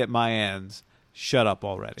had to get my ends. Shut up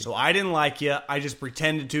already. So I didn't like you. I just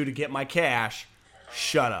pretended to get my cash.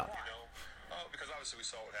 Shut up. Because obviously we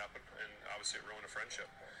saw what happened, and obviously it ruined a friendship.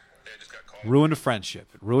 They just got caught. Ruined a friendship.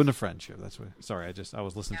 It ruined a friendship. That's what. Sorry, I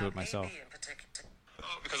was listening to it myself.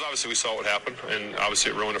 Because obviously we saw what happened, and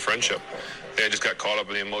obviously it ruined a friendship. They just got caught up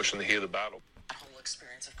in the emotion, the heat of the battle.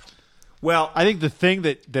 Well, I think the thing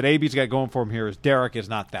that AB's got going for him here is Derek is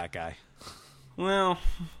not that guy. Well,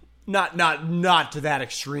 not to that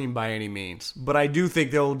extreme by any means, but I do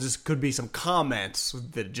think could be some comments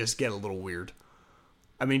that just get a little weird.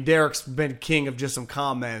 I mean, Derek's been king of just some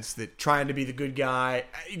comments that trying to be the good guy,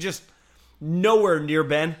 just nowhere near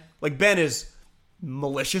Ben. Like Ben is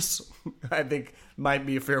malicious, I think might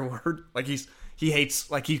be a fair word. Like he hates,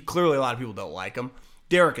 clearly a lot of people don't like him.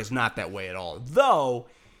 Derek is not that way at all, though.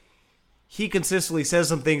 He consistently says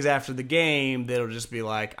some things after the game that'll just be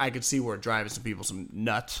like, I could see where it drives some people some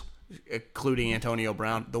nuts, including Antonio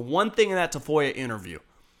Brown. The one thing in that Tafoya interview,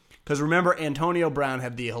 because remember, Antonio Brown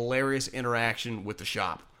had the hilarious interaction with the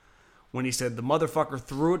shop when he said the motherfucker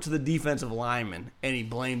threw it to the defensive lineman and he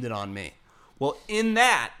blamed it on me. Well, in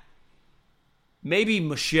that, maybe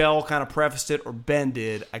Michelle kind of prefaced it or Ben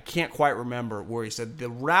did. I can't quite remember where he said the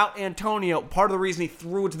route Antonio, part of the reason he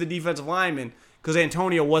threw it to the defensive lineman, because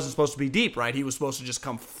Antonio wasn't supposed to be deep, right? He was supposed to just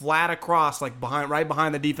come flat across, right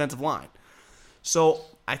behind the defensive line. So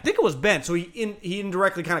I think it was Ben. So he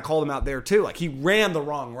indirectly kind of called him out there too. Like he ran the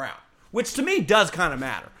wrong route, which to me does kind of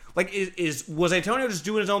matter. Like was Antonio just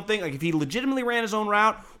doing his own thing? Like if he legitimately ran his own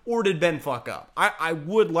route, or did Ben fuck up? I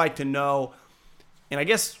would like to know. And I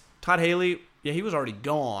guess Todd Haley, he was already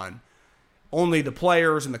gone. Only the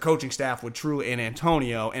players and the coaching staff would truly, and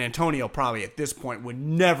Antonio probably at this point would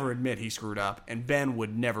never admit he screwed up, and Ben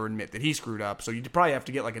would never admit that he screwed up. So you'd probably have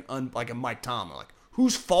to get like a Mike Tomlin, like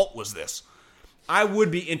whose fault was this? I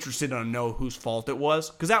would be interested to know whose fault it was,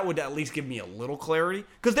 because that would at least give me a little clarity.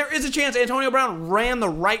 Because there is a chance Antonio Brown ran the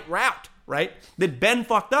right route, right? That Ben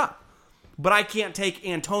fucked up. But I can't take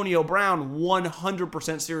Antonio Brown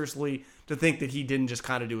 100% seriously to think that he didn't just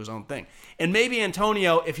kind of do his own thing. And maybe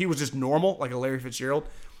Antonio, if he was just normal, like a Larry Fitzgerald,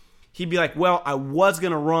 he'd be like, well, I was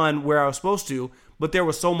going to run where I was supposed to, but there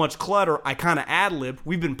was so much clutter, I kind of ad-libbed.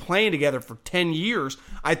 We've been playing together for 10 years.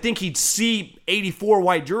 I think he'd see 84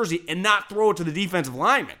 white jersey and not throw it to the defensive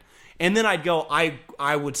lineman. And then I'd go,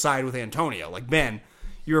 I would side with Antonio. Like, Ben,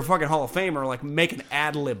 you're a fucking Hall of Famer. Like, make an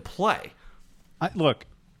ad-lib play. Look,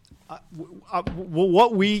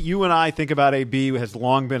 what you and I think about AB has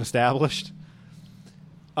long been established.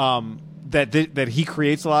 That he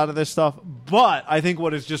creates a lot of this stuff, but I think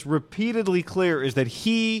what is just repeatedly clear is that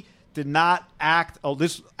he did not act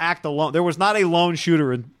alone. There was not a lone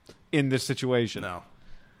shooter in this situation. No,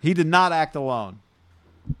 he did not act alone.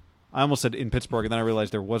 I almost said in Pittsburgh, and then I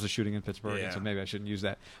realized there was a shooting in Pittsburgh, and so maybe I shouldn't use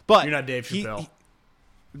that. But you're not Dave Chappelle.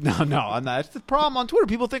 No, I'm not. That's the problem on Twitter.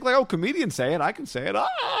 People think like, oh, comedians say it, I can say it.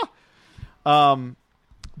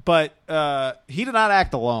 But he did not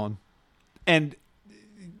act alone, and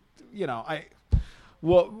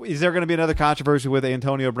is there going to be another controversy with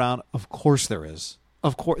Antonio Brown? Of course there is.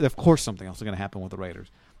 Of course something else is going to happen with the Raiders.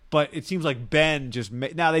 But it seems like Ben just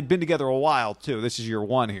now they've been together a while too. This is year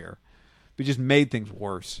 1 here, but just made things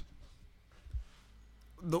worse.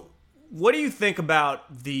 What do you think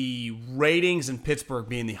about the ratings in Pittsburgh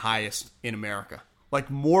being the highest in America? Like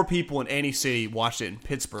more people in any city watched it in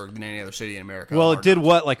Pittsburgh than any other city in America. Well, it did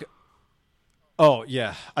what like. Oh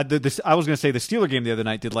yeah, I was going to say the Steeler game the other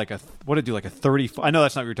night did like a 30. I know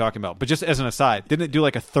that's not what you're talking about, but just as an aside, didn't it do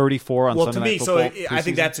like a 34 on Sunday Night Football? Well, to me, I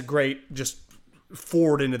think that's a great just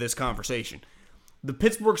forward into this conversation. The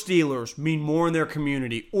Pittsburgh Steelers mean more in their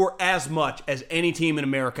community, or as much as any team in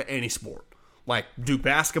America, any sport, like Duke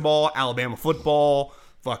basketball, Alabama football,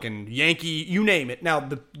 fucking Yankee, you name it. Now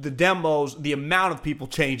the demos, the amount of people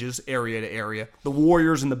changes area to area. The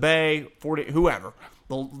Warriors in the Bay, whoever,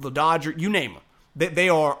 the Dodgers, you name them. They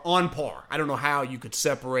are on par. I don't know how you could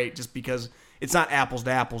separate just because it's not apples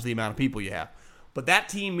to apples the amount of people you have. But that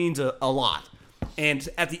team means a lot. And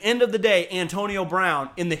at the end of the day, Antonio Brown,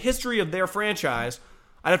 in the history of their franchise,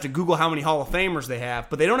 I'd have to Google how many Hall of Famers they have,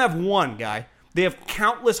 but they don't have one guy. They have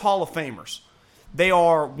countless Hall of Famers. They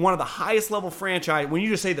are one of the highest level franchise. When you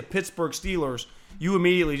just say the Pittsburgh Steelers, you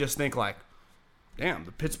immediately just think like, damn,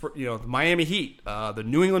 the Pittsburgh, the Miami Heat, the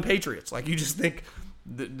New England Patriots. Like you just think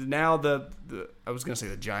now I was going to say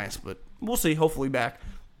the Giants, but we'll see. Hopefully back.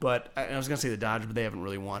 But I was going to say the Dodgers, but they haven't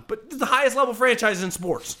really won. But the highest level franchise in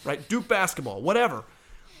sports, right? Duke basketball, whatever.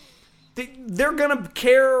 They're going to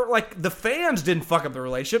care. Like the fans didn't fuck up the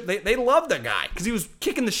relationship. They loved that guy because he was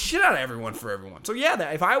kicking the shit out of everyone for everyone. So yeah,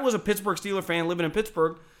 if I was a Pittsburgh Steelers fan living in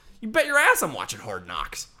Pittsburgh, you bet your ass I'm watching Hard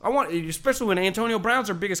Knocks. Especially when Antonio Brown's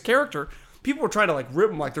their biggest character. People were trying to like rip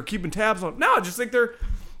him like they're keeping tabs on. No, I just think the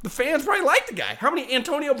fans probably like the guy. How many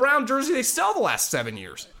Antonio Brown jerseys they sell the last 7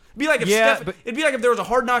 years? It'd be like if there was a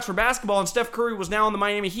Hard Knocks for basketball and Steph Curry was now on the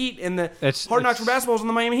Miami Heat and the Hard Knocks for basketball is on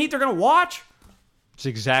the Miami Heat. They're going to watch. It's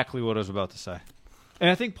exactly what I was about to say. And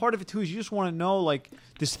I think part of it, too, is you just want to know, like,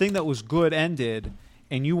 this thing that was good ended,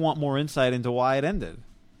 and you want more insight into why it ended.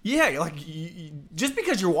 Yeah, like, just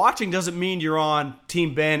because you're watching doesn't mean you're on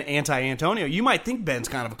Team Ben, anti-Antonio. You might think Ben's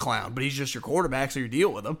kind of a clown, but he's just your quarterback, so you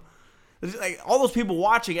deal with him. Like, all those people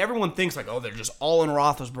watching, everyone thinks, like, oh, they're just all in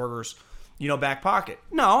Roethlisberger's, back pocket.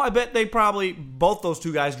 No, I bet both those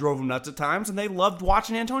two guys drove him nuts at times, and they loved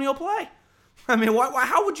watching Antonio play. I mean,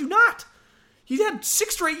 how would you not? He's had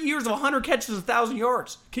 6 straight years of 100 catches, 1,000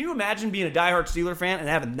 yards. Can you imagine being a diehard Steeler fan and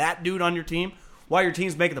having that dude on your team while your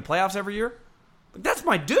team's making the playoffs every year? Like, that's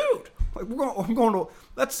my dude. Like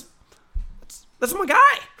that's my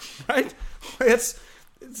guy, right? It's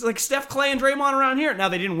like Steph, Clay, and Draymond around here. Now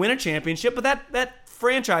they didn't win a championship, but that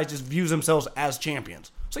franchise just views themselves as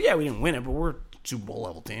champions. So yeah, we didn't win it, but we're a Super Bowl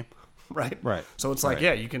level team, right? Right. So it's like,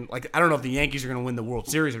 yeah, you can I don't know if the Yankees are going to win the World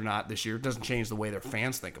Series or not this year. It doesn't change the way their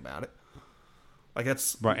fans think about it. Like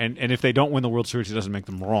that's right, and if they don't win the World Series, it doesn't make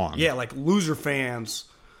them wrong. Yeah, like loser fans,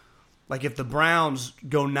 like if the Browns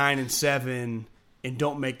go 9-7 and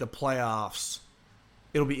don't make the playoffs,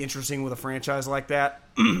 it'll be interesting with a franchise like that.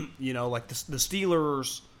 Like the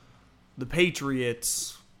Steelers, the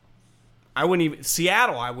Patriots.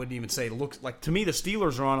 Seattle. I wouldn't even say looks like to me the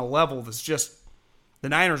Steelers are on a level that's just the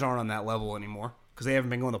Niners aren't on that level anymore because they haven't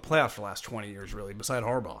been going to the playoffs for the last 20 years really. Beside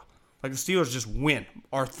Harbaugh. Like, the Steelers just win.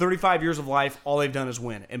 Our 35 years of life, all they've done is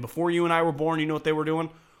win. And before you and I were born, you know what they were doing?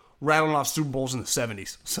 Rattling off Super Bowls in the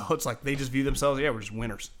 70s. So it's like they just view themselves, we're just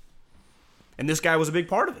winners. And this guy was a big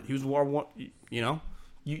part of it. He was one,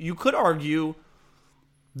 you could argue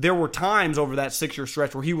there were times over that 6-year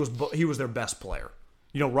stretch where he was their best player.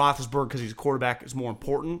 Roethlisberger, because he's a quarterback, is more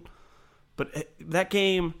important. But that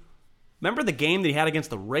game, remember the game that he had against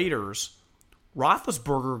the Raiders?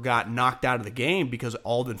 Roethlisberger got knocked out of the game because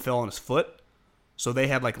Alden fell on his foot. So they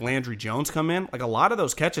had, like, Landry Jones come in. Like, a lot of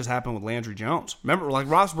those catches happened with Landry Jones. Remember, like,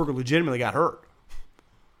 Roethlisberger legitimately got hurt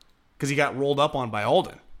because he got rolled up on by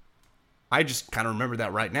Alden. I just kind of remember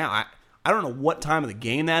that right now. I don't know what time of the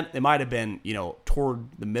game that. It might have been, toward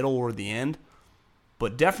the middle or the end.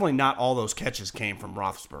 But definitely not all those catches came from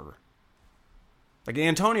Roethlisberger. Like,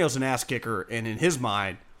 Antonio's an ass kicker, and in his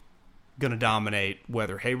mind, going to dominate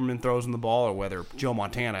whether Haberman throws him the ball or whether Joe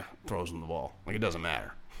Montana throws him the ball. Like, it doesn't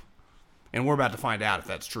matter. And we're about to find out if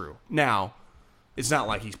that's true. Now, it's not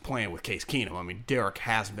like he's playing with Case Keenum. I mean, Derek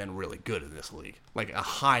has been really good in this league. Like, a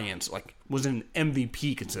high-end, like, was an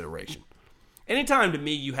MVP consideration. Anytime, to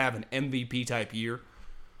me, you have an MVP-type year,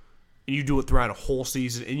 and you do it throughout a whole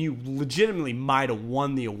season, and you legitimately might have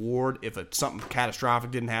won the award if something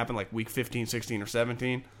catastrophic didn't happen, like week 15, 16, or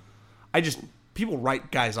 17. People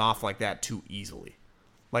write guys off like that too easily.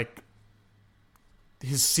 Like,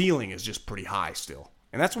 his ceiling is just pretty high still.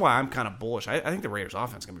 And that's why I'm kind of bullish. I think the Raiders'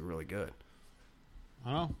 offense is going to be really good.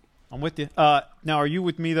 I don't know. I'm with you. Now, are you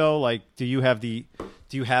with me, though? Like, do you have the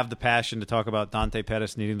passion to talk about Dante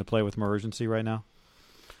Pettis needing to play with more urgency right now?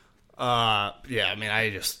 Yeah, I mean,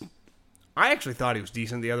 I actually thought he was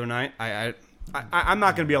decent the other night. I'm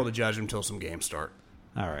not going to be able to judge him until some games start.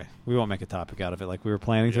 All right. We won't make a topic out of it like we were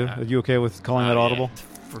planning to. Are you okay with calling that audible? Yeah,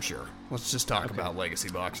 for sure. Let's just talk about Legacy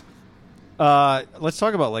Box. Let's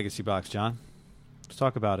talk about Legacy Box, John. Let's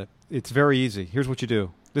talk about it. It's very easy. Here's what you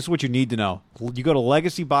do. This is what you need to know. You go to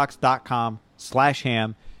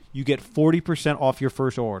legacybox.com/ham. You get 40% off your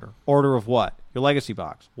first order. Order of what? Your Legacy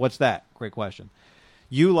Box. What's that? Great question.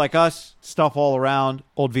 You, like us, stuff all around,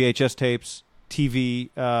 old VHS tapes, TV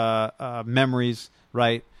memories,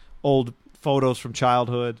 right? Old photos from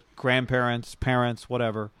childhood, grandparents, parents,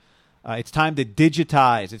 whatever. It's time to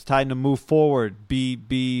digitize. It's time to move forward,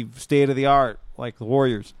 be state-of-the-art like the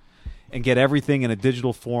Warriors, and get everything in a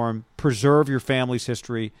digital form, preserve your family's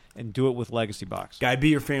history, and do it with Legacy Box. Guy, be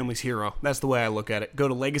your family's hero. That's the way I look at it. Go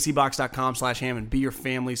to legacybox.com/ham and be your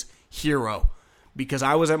family's hero. Because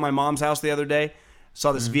I was at my mom's house the other day,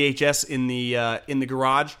 saw this VHS in the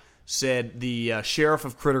garage, said the Sheriff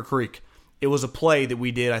of Critter Creek. It was a play that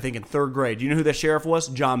we did, I think, in third grade. Do you know who that sheriff was?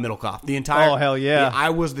 John Middlecoff. Oh, hell yeah. I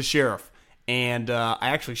was the sheriff. And I'm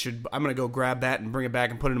going to go grab that and bring it back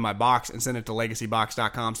and put it in my box and send it to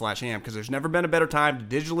legacybox.com/ham because there's never been a better time to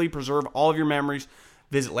digitally preserve all of your memories.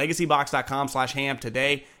 Visit legacybox.com/ham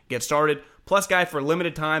today. Get started. Plus, guy, for a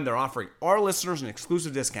limited time, they're offering our listeners an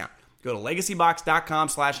exclusive discount. Go to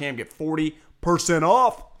legacybox.com/ham. Get 40%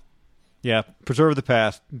 off. Yeah, preserve the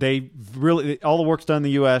past. They really, all the work's done in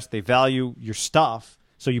the U.S. They value your stuff,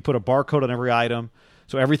 so you put a barcode on every item,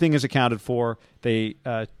 so everything is accounted for. They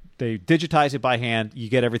digitize it by hand. You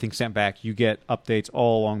get everything sent back. You get updates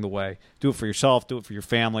all along the way. Do it for yourself. Do it for your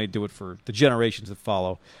family. Do it for the generations that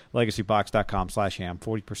follow. Legacybox.com/ham,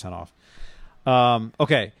 40% off.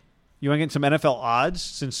 Okay, you want to get some NFL odds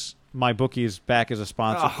since MyBookie is back as a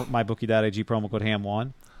sponsor? MyBookie.ag, promo code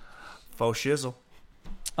HAM1. Faux shizzle.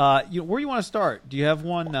 Where do you want to start? Do you have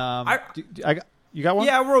one? You got one?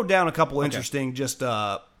 Yeah, I wrote down a couple interesting, just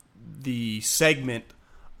the segment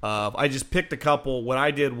of, I just picked a couple. What I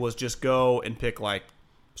did was just go and pick,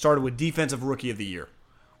 started with Defensive Rookie of the Year,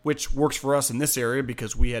 which works for us in this area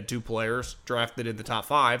because we had two players drafted in the top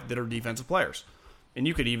 5 that are defensive players. And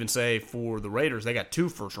you could even say for the Raiders, they got 2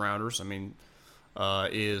 first-rounders. I mean,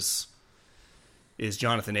 is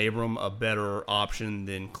Jonathan Abram a better option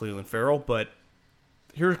than Cleveland Farrell? But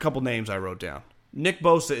here's a couple names I wrote down. Nick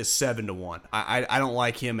Bosa is 7-1. I don't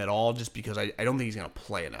like him at all just because I don't think he's going to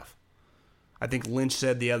play enough. I think Lynch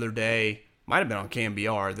said the other day, might have been on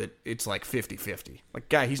KMBR, that it's like 50-50. Like,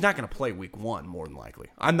 guy, he's not going to play week 1 more than likely.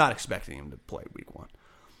 I'm not expecting him to play week 1.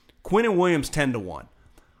 Quinnen Williams 10-1.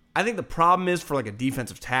 I think the problem is for like a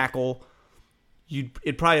defensive tackle,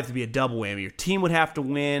 it'd probably have to be a double whammy. Your team would have to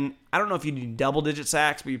win. I don't know if you need double-digit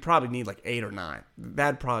sacks, but you probably need like 8 or 9.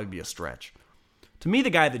 That'd probably be a stretch. To me,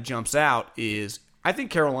 the guy that jumps out is, I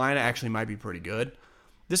think Carolina actually might be pretty good.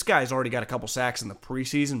 This guy's already got a couple sacks in the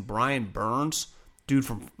preseason. Brian Burns, dude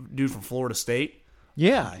from Florida State.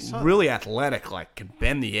 Yeah, I saw really athletic, can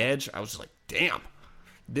bend the edge. I was just like, damn,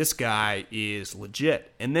 this guy is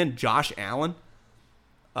legit. And then Josh Allen,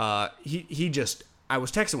 he just, I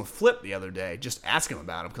was texting with Flip the other day, just asking him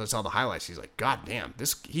about him because I saw the highlights. He's like, God damn,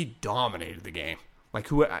 he dominated the game.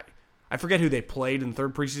 I forget who they played in the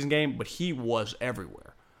third preseason game, but he was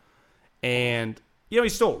everywhere. And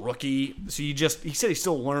he's still a rookie, so he said he's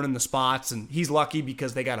still learning the spots, and he's lucky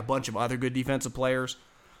because they got a bunch of other good defensive players.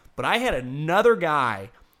 But I had another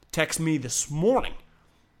guy text me this morning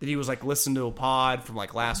that he was listening to a pod from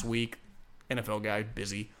last week, NFL guy,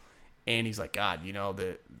 busy, and he's like, God,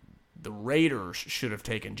 the Raiders should have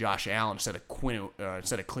taken Josh Allen instead of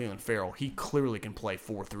Cleveland Farrell. He clearly can play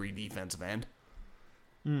 4-3 defensive end.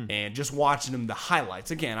 And just watching him, the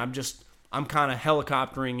highlights, again, I'm kind of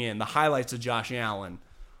helicoptering in. The highlights of Josh Allen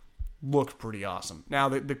looked pretty awesome. Now,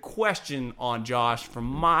 the question on Josh from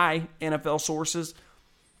my NFL sources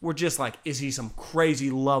we're just like, is he some crazy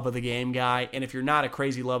love of the game guy? And if you're not a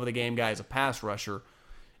crazy love of the game guy as a pass rusher,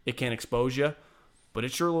 it can expose you. But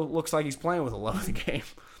it sure looks like he's playing with a love of the game.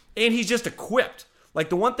 And he's just equipped. Like,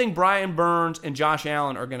 the one thing Brian Burns and Josh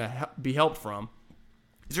Allen are going to be helped from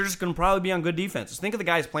is they're just going to probably be on good defenses. Think of the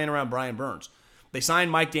guys playing around Brian Burns. They signed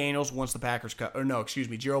Mike Daniels once the Packers cut, or no, excuse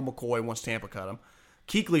me, Gerald McCoy once Tampa cut him.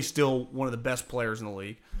 Kuechly's still one of the best players in the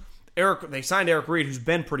league. They signed Eric Reed, who's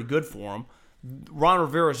been pretty good for him. Ron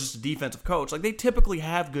Rivera is just a defensive coach. Like, they typically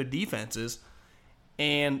have good defenses.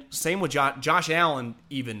 And same with Josh Allen,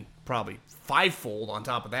 even probably fivefold on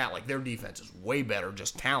top of that. Like, their defense is way better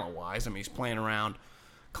just talent-wise. I mean, he's playing around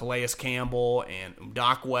Calais Campbell and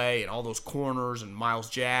Udakwe and all those corners and Miles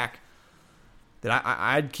Jack. That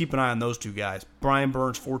I'd keep an eye on those two guys. Brian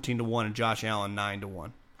Burns 14-1 and Josh Allen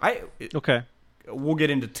 9-1. Okay. We'll get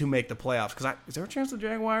into to make the playoffs because is there a chance the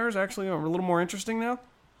Jaguars actually are a little more interesting now?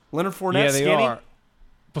 Leonard Fournette, yeah, they skinny? are.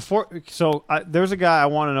 There's a guy I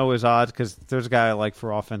want to know his odds because there's a guy I like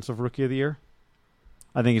for offensive rookie of the year.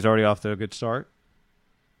 I think he's already off to a good start.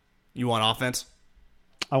 You want offense?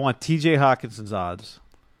 I want T.J. Hawkinson's odds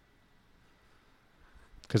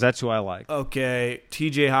because that's who I like. Okay,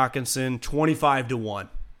 T.J. Hawkinson 25-1.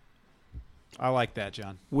 I like that,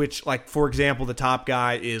 John. Which, like, for example, the top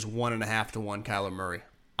guy is 1.5-1 Kyler Murray.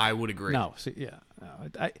 I would agree. No,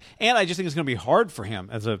 I just think it's going to be hard for him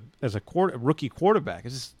as a rookie quarterback.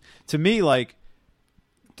 It's just, to me, like,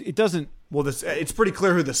 it doesn't. Well, it's pretty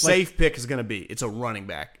clear who the safe pick is going to be. It's a running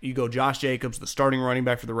back. You go Josh Jacobs, the starting running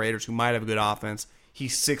back for the Raiders, who might have a good offense.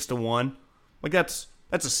 He's 6-1. Like, that's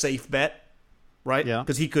a safe bet, right? Yeah.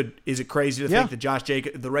 Because he could. Is it crazy to think that Josh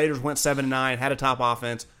Jacobs, the Raiders went 7-9, had a top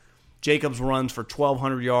offense. Jacobs runs for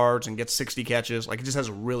 1,200 yards and gets 60 catches. Like, it just has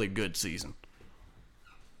a really good season.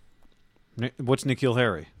 What's N'Keal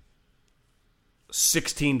Harry?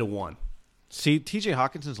 16-1. See, T.J.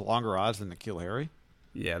 Hawkinson's longer odds than N'Keal Harry.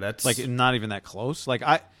 Yeah, that's like not even that close. Like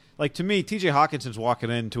to me, T.J. Hawkinson's walking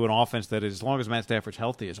into an offense that is, as long as Matt Stafford's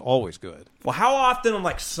healthy, is always good. Well, how often on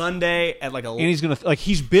like Sunday at like and he's gonna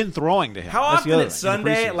he's been throwing to him. How often at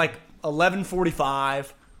Sunday at like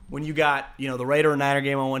 11:45 when you got the Raider and Niner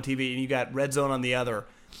game on one TV and you got Red Zone on the other,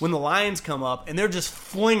 when the Lions come up and they're just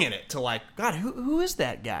flinging it to like, God, who is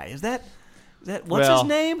that guy? Is that what's his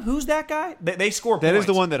name? Who's that guy? They score points. That is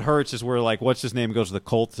the one that hurts. Is where like what's his name goes to the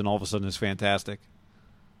Colts and all of a sudden is fantastic.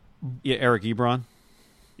 Yeah, Eric Ebron.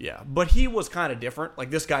 Yeah, but he was kind of different.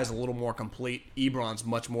 Like, this guy's a little more complete. Ebron's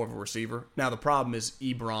much more of a receiver. Now, the problem is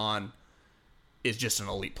Ebron is just an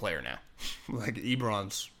elite player now. Like,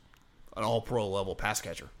 Ebron's an all-pro level pass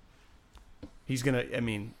catcher. He's going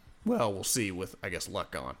to, we'll see with, I guess,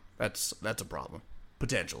 luck gone. That's a problem,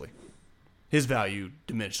 potentially. His value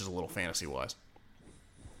diminishes a little fantasy-wise.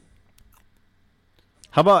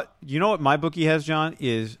 How about, you know what my bookie has, John,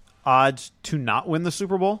 is odds to not win the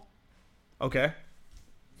Super Bowl? Okay.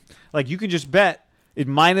 Like, you can just bet it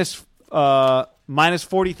minus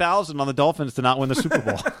 40,000 on the Dolphins to not win the Super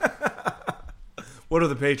Bowl. What are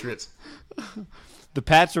the Patriots? The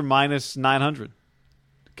Pats are minus 900.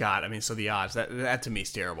 God, so the odds, that to me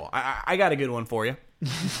is terrible. I got a good one for you.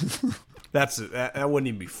 That wouldn't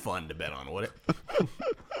even be fun to bet on, would it?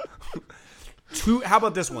 How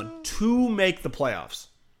about this one? To make the playoffs.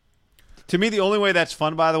 To me, the only way that's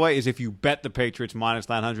fun, by the way, is if you bet the Patriots minus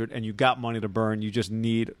 900 and you got money to burn. You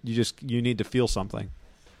need to feel something.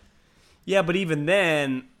 Yeah, but even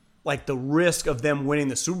then, like the risk of them winning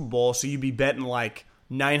the Super Bowl, so you'd be betting like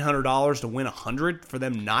 $900 to win $100 for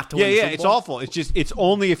them not to win the Super Bowl? Yeah, it's awful. It's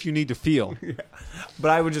only if you need to feel. Yeah.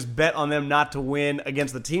 But I would just bet on them not to win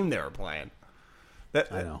against the team they were playing. I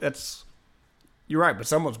know. You're right, but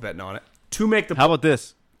someone's betting on it. To make the How about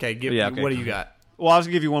this? Okay, what do you got? Well, I was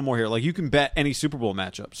going to give you one more here. Like, you can bet any Super Bowl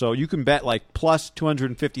matchup. So you can bet like plus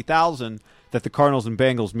 250,000 that the Cardinals and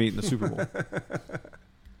Bengals meet in the Super Bowl.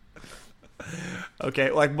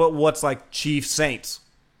 Okay, but what's like Chiefs Saints?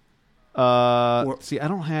 See, I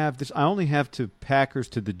don't have this. I only have to Packers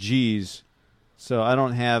to the G's. So I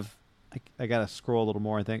don't have I got to scroll a little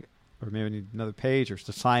more, I think, or maybe I need another page or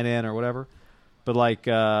to sign in or whatever. But like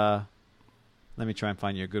let me try and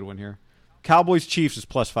find you a good one here. Cowboys Chiefs is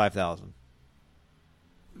plus 5,000.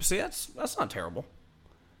 See, that's not terrible.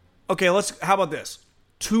 Okay, how about this?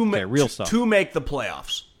 Real stuff. To make the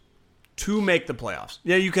playoffs. To make the playoffs.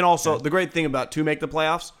 Yeah, you can also the great thing about to make the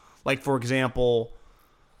playoffs, like for example,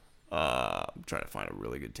 I'm trying to find a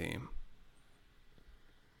really good team.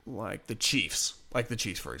 Like the Chiefs.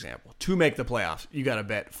 For example. To make the playoffs, you got to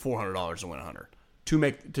bet $400 to win 100.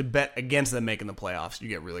 To bet against them making the playoffs, you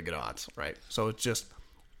get really good odds, right? So it's just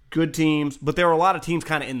good teams, but there are a lot of teams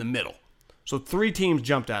kind of in the middle. So 3 teams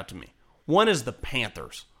jumped out to me. One is the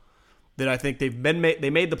Panthers. that I think they made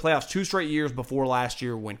the playoffs 2 straight years before last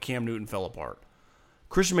year when Cam Newton fell apart.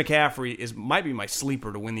 Christian McCaffrey might be my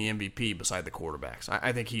sleeper to win the MVP beside the quarterbacks.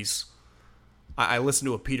 I think he's. I listened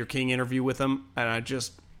to a Peter King interview with him, and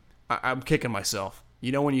I'm kicking myself.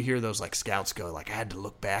 You know when you hear those like scouts go like, I had to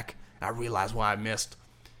look back, I realized why I missed.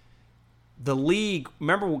 The league,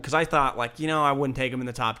 remember, because I thought like, I wouldn't take him in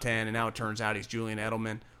the top 10, and now it turns out he's Julian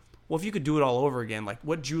Edelman. Well, if you could do it all over again, like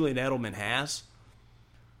what Julian Edelman has.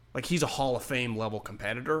 Like, he's a Hall of Fame level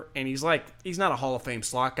competitor, and he's not a Hall of Fame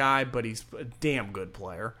slot guy, but he's a damn good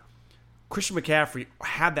player. Christian McCaffrey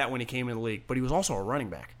had that when he came in the league, but he was also a running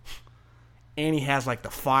back. And he has, like, the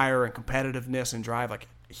fire and competitiveness and drive. Like,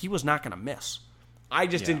 he was not going to miss. I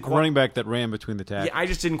just didn't quite... A running back that ran between the tackles. Yeah, I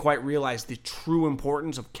just didn't quite realize the true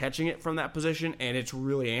importance of catching it from that position, and it's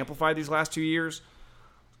really amplified these last 2 years.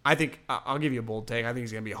 I think, I'll give you a bold take, I think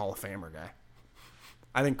he's going to be a Hall of Famer guy.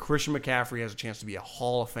 I think Christian McCaffrey has a chance to be a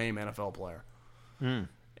Hall of Fame NFL player.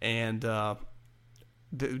 And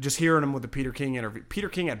just hearing him with the Peter King interview. Peter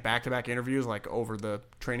King had back-to-back interviews like over the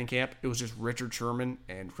training camp. It was just Richard Sherman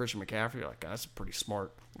and Christian McCaffrey. Like, that's a pretty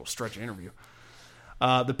smart little stretch interview.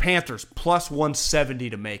 The Panthers, plus 170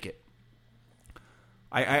 to make it.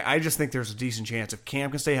 I just think there's a decent chance if Cam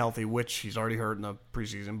can stay healthy, which he's already hurt in the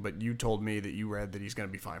preseason, but you told me that you read that he's going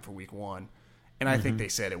to be fine for week 1. And I think they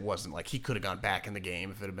said it wasn't like he could have gone back in the game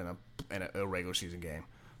if it had been a regular season game.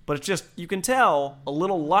 But it's just, you can tell a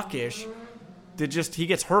little luckish that just he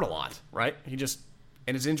gets hurt a lot, right? And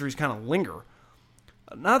his injuries kind of linger.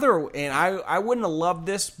 And I wouldn't have loved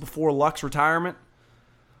this before Luck's retirement.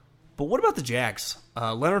 But what about the Jags?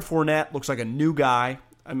 Leonard Fournette looks like a new guy.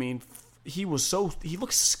 I mean, he looks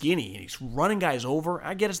skinny and he's running guys over.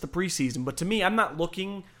 I get it's the preseason, but to me, I'm not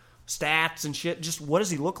looking stats and shit. Just what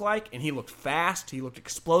does he look like? And he looked fast. He looked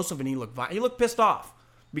explosive, and he looked pissed off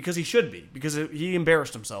because he should be, because he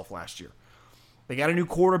embarrassed himself last year. They got a new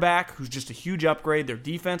quarterback who's just a huge upgrade. Their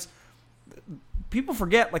defense, people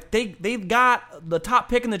forget, like they've got the top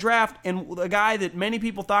pick in the draft, and the guy that many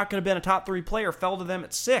people thought could have been a top 3 player fell to them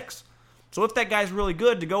at 6. So if that guy's really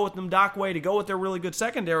good, to go with them Dockway, to go with their really good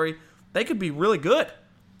secondary, they could be really good.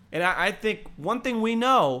 And I think one thing we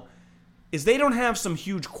know is they don't have some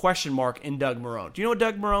huge question mark in Doug Marrone. Do you know what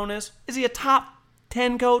Doug Marrone is? Is he a top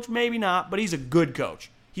 10 coach? Maybe not, but he's a good coach.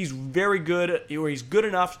 He's very good, or he's good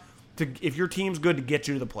enough to, if your team's good, to get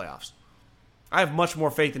you to the playoffs. I have much more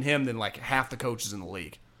faith in him than like half the coaches in the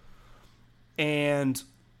league. And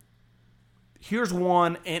here's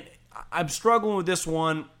one, and I'm struggling with this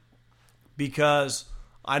one because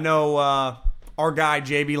I know our guy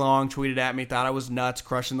JB Long tweeted at me, thought I was nuts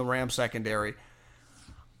crushing the Rams secondary.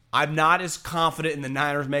 I'm not as confident in the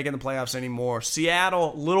Niners making the playoffs anymore.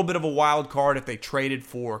 Seattle, a little bit of a wild card if they traded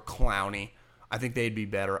for Clowney. I think they'd be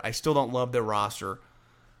better. I still don't love their roster.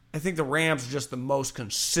 I think the Rams are just the most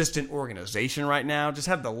consistent organization right now. Just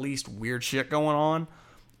have the least weird shit going on,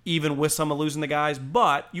 even with some of losing the guys.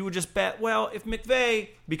 But you would just bet, well, if McVay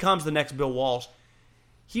becomes the next Bill Walsh,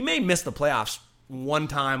 he may miss the playoffs one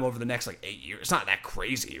time over the next 8 years. It's not that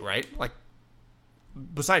crazy, right? Like,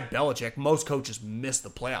 beside Belichick, most coaches miss the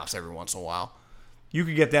playoffs every once in a while. You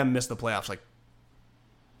could get them miss the playoffs like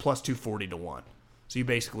plus 240 to 1. So you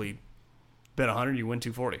basically bet 100, you win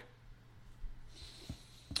 240.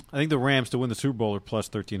 I think the Rams to win the Super Bowl are plus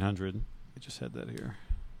 1,300. I just had that here.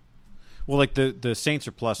 Well, like the Saints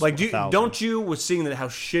are plus 1,000. Don't you, with seeing how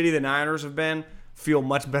shitty the Niners have been, feel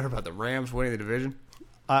much better about the Rams winning the division?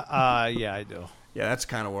 Yeah, I do. Yeah, that's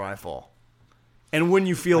kind of where I fall. And wouldn't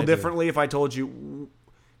you feel differently if I told you?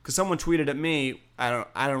 Because someone tweeted at me, I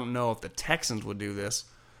don't know if the Texans would do this,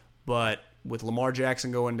 but with Lamar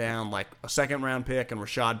Jackson going down, like a second-round pick and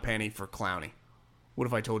Rashad Penny for Clowney. What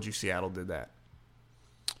if I told you Seattle did that?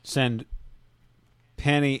 Send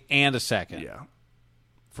Penny and a second. Yeah.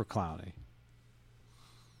 For Clowney.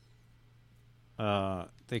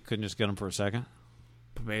 They couldn't just get him for a second?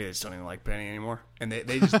 But maybe they just don't even like Penny anymore. And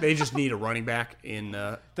they just need a running back in...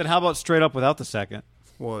 Then how about straight up without the second?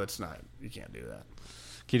 Well, it's not... You can't do that.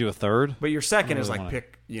 Can you do a third? But your second is like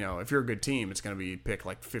pick... if you're a good team, it's going to be pick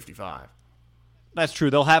like 55. That's true.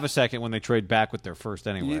 They'll have a second when they trade back with their first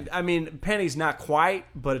anyway. I mean, Penny's not quite,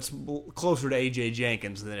 but it's closer to A.J.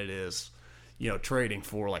 Jenkins than it is, trading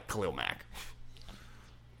for like Khalil Mack.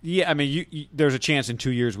 Yeah, I mean, you there's a chance in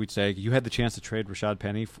 2 years we'd say you had the chance to trade Rashad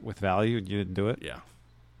Penny with value and you didn't do it. Yeah.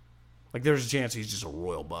 Like there's a chance he's just a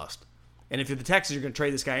royal bust. And if you're the Texans, you're going to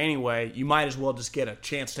trade this guy anyway, you might as well just get a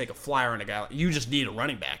chance to take a flyer on a guy. You just need a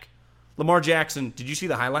running back. Lamar Jackson, did you see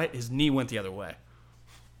the highlight? His knee went the other way.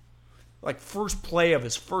 Like first play of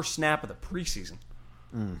his first snap of the preseason.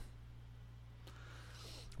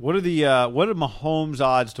 What are Mahomes'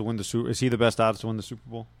 odds to win the Super? Is he the best odds to win the Super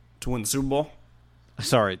Bowl? To win the Super Bowl?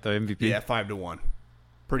 Sorry, the MVP. Yeah, 5-1.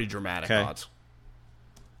 Pretty dramatic Okay. odds.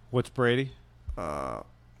 What's Brady? 1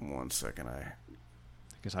 second. I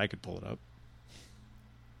guess I could pull it up.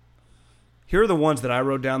 Here are the ones that I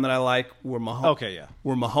wrote down that I like. Were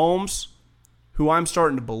Mahomes, who I'm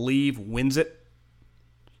starting to believe wins it.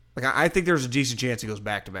 Like I think there's a decent chance he goes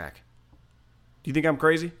back to back. Do you think I'm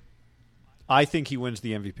crazy? I think he wins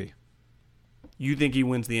the MVP. You think he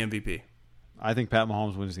wins the MVP? I think Pat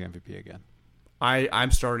Mahomes wins the MVP again.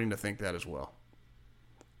 I'm starting to think that as well.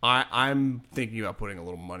 I'm thinking about putting a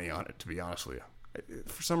little money on it, to be honest with you.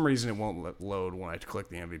 For some reason, it won't load when I click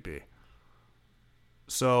the MVP.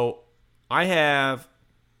 So I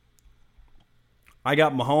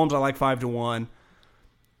got Mahomes. I like 5-1.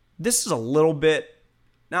 This is a little bit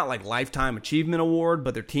not like lifetime achievement award,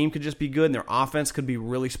 but their team could just be good, and their offense could be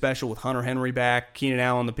really special with Hunter Henry back, Keenan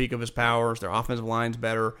Allen the peak of his powers. Their offensive line's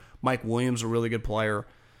better. Mike Williams a really good player.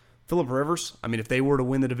 Phillip Rivers. I mean, if they were to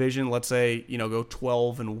win the division, let's say go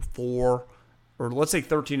 12-4, or let's say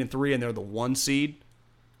 13-3, and they're the 1 seed,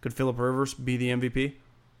 could Phillip Rivers be the MVP?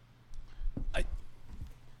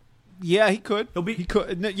 Yeah, he could. He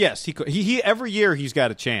could. Yes, he could. He every year he's got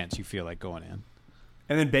a chance. You feel like going in.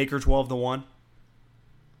 And then Baker 12-1.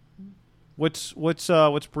 What's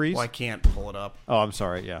Breeze? Well, I can't pull it up. Oh, I'm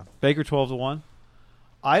sorry. Yeah, Baker 12-1.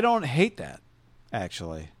 I don't hate that,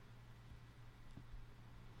 actually.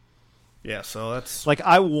 Yeah, so that's like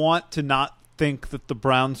I want to not think that the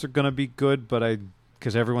Browns are going to be good, but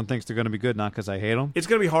because everyone thinks they're going to be good, not because I hate them. It's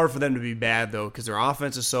going to be hard for them to be bad though, because their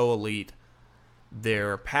offense is so elite.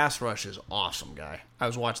 Their pass rush is awesome, guy. I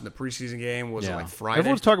was watching the preseason game. Was it like Friday?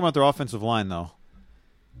 Everyone's talking about their offensive line though.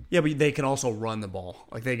 Yeah, but they can also run the ball.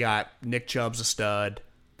 Like they got Nick Chubb's a stud.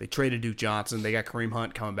 They traded Duke Johnson. They got Kareem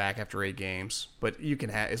Hunt coming back after 8 games. But you can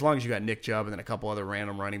have, as long as you got Nick Chubb and then a couple other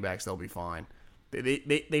random running backs, they'll be fine.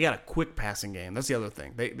 They got a quick passing game. That's the other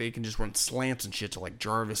thing. They can just run slants and shit to like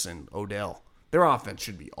Jarvis and Odell. Their offense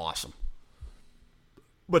should be awesome.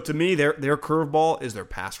 But to me, their curveball is their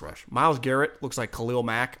pass rush. Myles Garrett looks like Khalil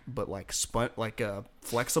Mack, but like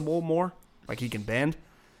flexible more. Like he can bend.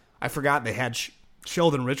 I forgot they had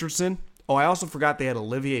Sheldon Richardson. Oh, I also forgot they had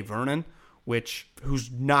Olivier Vernon,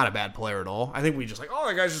 who's not a bad player at all. I think we just that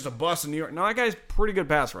guy's just a bust in New York. No, that guy's a pretty good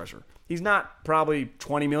pass rusher. He's not probably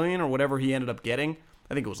 $20 million or whatever he ended up getting.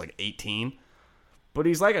 I think it was like 18. But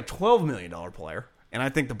he's like a $12 million player. And I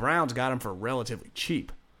think the Browns got him for relatively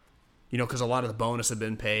cheap. Because a lot of the bonus had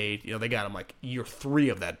been paid. They got him like year 3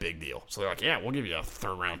 of that big deal. So they're like, yeah, we'll give you a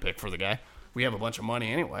 3rd-round pick for the guy. We have a bunch of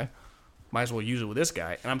money anyway. Might as well use it with this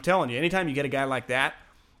guy. And I'm telling you, anytime you get a guy like that,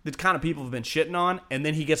 the kind of people have been shitting on, and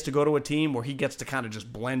then he gets to go to a team where he gets to kind of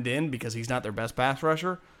just blend in because he's not their best pass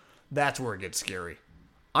rusher, that's where it gets scary.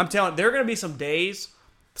 I'm telling you, there are going to be some days,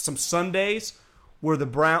 some Sundays, where the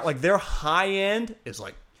Brown, their high end is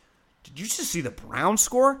like, did you just see the Browns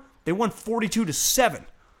score? They won 42-7.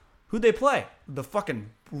 Who'd they play? The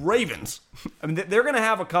fucking Ravens. I mean, they're going to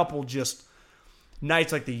have a couple just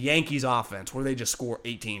nights like the Yankees offense where they just score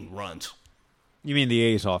 18 runs. You mean the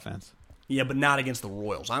A's offense? Yeah, but not against the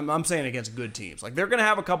Royals. I'm saying against good teams. Like, they're going to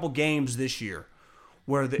have a couple games this year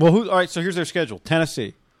where they... Well, all right, so here's their schedule.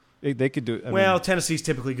 Tennessee. They could do it. Tennessee's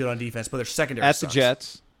typically good on defense, but their secondary at sucks. The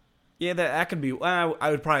Jets. Yeah, that could be... I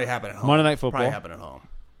would probably happen at home. Monday Night Football. Probably happen at home.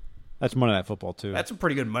 That's Monday Night Football, too. That's a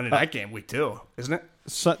pretty good Monday night game week, too, isn't it?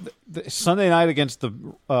 Sunday night against the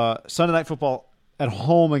Sunday Night Football at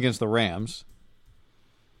home against the Rams.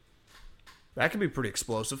 That could be pretty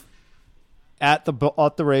explosive. At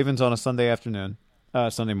the Ravens on a Sunday afternoon,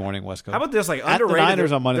 Sunday morning, West Coast. How about this? Like at underrated. The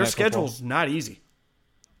Niners on Monday their Night schedule's Football. Not easy.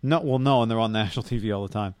 No, and they're on national TV all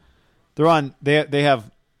the time. They're on.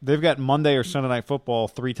 They've got Monday or Sunday Night Football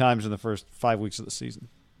 3 times in the first 5 weeks of the season.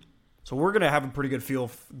 So we're going to have a pretty good feel.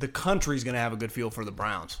 The country's going to have a good feel for the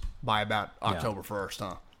Browns by about October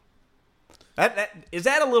 1st, huh? Is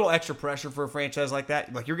that a little extra pressure for a franchise like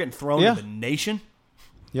that? Like you're getting thrown to the nation?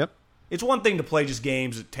 Yep. It's one thing to play just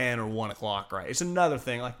games at 10 or 1 o'clock, right? It's another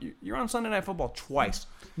thing. Like you're on Sunday Night Football twice.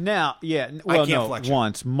 Now, yeah. Well,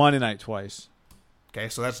 once. Monday night twice. Okay,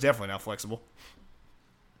 so that's definitely not flexible.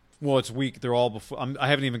 Well, it's week. They're all before. I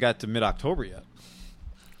haven't even got to mid-October yet.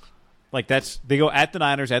 Like they go at the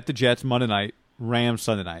Niners, at the Jets Monday night, Rams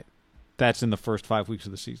Sunday night. That's in the first 5 weeks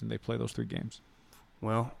of the season. They play those 3 games.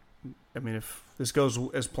 Well, I mean, if this goes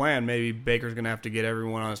as planned, maybe Baker's going to have to get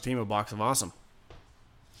everyone on his team a box of awesome.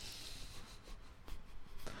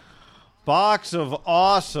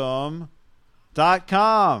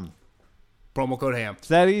 Boxofawesome.com. Promo code HAM. It's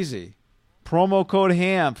that easy. Promo code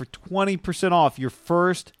HAM for 20% off your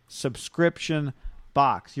first subscription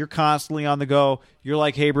box. You're constantly on the go. You're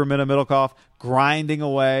like Haberman and Middlecoff, grinding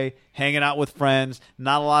away, hanging out with friends.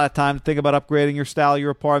 Not a lot of time to think about upgrading your style,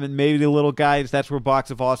 your apartment, maybe the little guys. That's where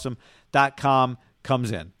boxofawesome.com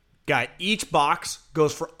comes in. Guy, each box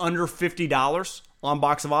goes for under $50 on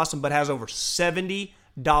Box of Awesome, but has over $70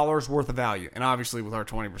 worth of value. And obviously, with our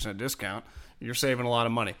 20% discount, you're saving a lot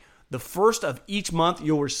of money. The first of each month,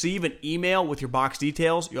 you'll receive an email with your box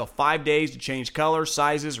details. You'll have 5 days to change colors,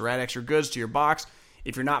 sizes, or add extra goods to your box.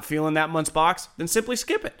 If you're not feeling that month's box, then simply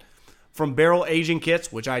skip it. From barrel aging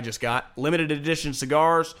kits, which I just got, limited edition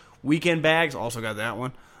cigars, weekend bags, also got that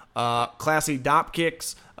one, classy DOP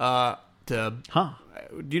kicks, do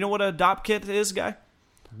you know what a DOP kit is, Guy?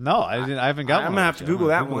 No, I haven't got one. I'm going to have to Google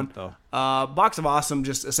that Google one. it, though. Box of Awesome,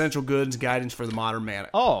 just essential goods, guidance for the modern man.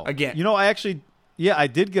 Oh, again. You know, I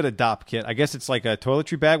did get a DOP kit. I guess it's like a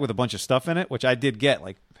toiletry bag with a bunch of stuff in it, which I did get,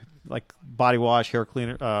 like body wash, hair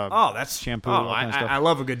cleaner, that's shampoo. Oh, all kind of stuff. I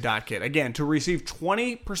love a good DOT kit. Again, to receive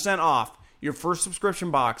 20% off your first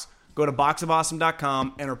subscription box, go to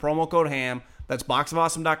boxofawesome.com, enter promo code HAM. That's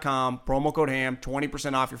boxofawesome.com, promo code HAM,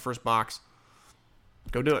 20% off your first box.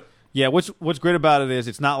 Go do it. Yeah, what's great about it is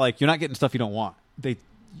it's not like you're not getting stuff you don't want.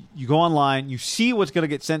 You go online, you see what's going to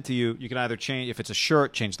get sent to you. You can either change, if it's a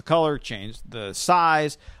shirt, change the color, change the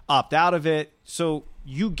size, opt out of it. So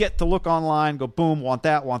you get to look online, go boom, want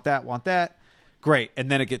that. Great, and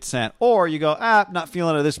then it gets sent. Or you go, not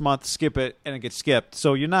feeling it this month, skip it, and it gets skipped.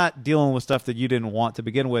 So you're not dealing with stuff that you didn't want to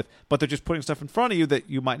begin with, but they're just putting stuff in front of you that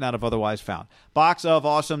you might not have otherwise found.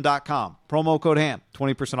 Boxofawesome.com, promo code HAM,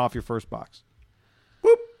 20% off your first box.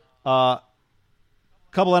 Whoop.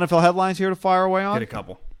 Couple NFL headlines here to fire away on. Hit a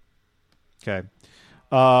couple. Okay.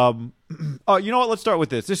 You know what? Let's start with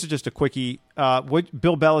this. This is just a quickie.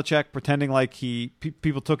 Bill Belichick pretending like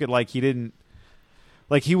people took it like he didn't,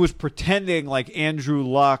 like he was pretending like Andrew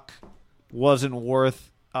Luck wasn't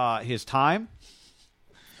worth his time,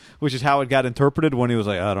 which is how it got interpreted when he was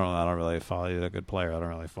like, I don't really follow you. He's a good player. I don't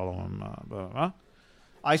really follow him.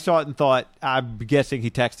 I saw it and thought, I'm guessing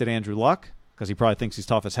he texted Andrew Luck because he probably thinks he's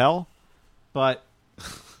tough as hell. But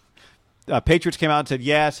Patriots came out and said,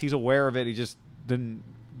 yes, he's aware of it. He just didn't.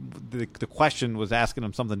 The question was asking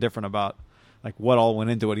him something different about like what all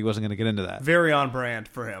went into it. He wasn't going to get into that. Very on brand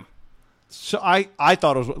for him. So I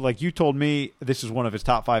thought it was like you told me this is one of his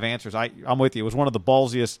top 5 answers. I'm with you. It was one of the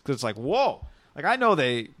ballsiest because it's like, whoa. Like I know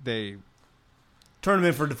they turn him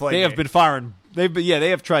in for deflate. They have been firing. They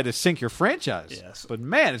have tried to sink your franchise. Yes. But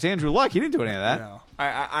man, it's Andrew Luck. He didn't do any of that. No.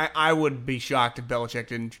 I would be shocked if Belichick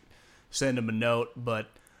didn't send him a note, but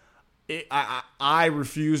I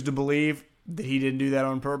refuse to believe that he didn't do that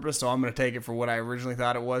on purpose, so I'm going to take it for what I originally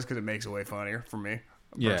thought it was because it makes it way funnier for me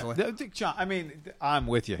personally. Yeah. John, I mean, I'm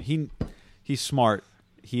with you. He's smart.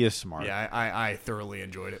 He is smart. Yeah, I thoroughly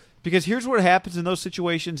enjoyed it. Because here's what happens in those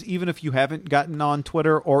situations, even if you haven't gotten on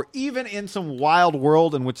Twitter or even in some wild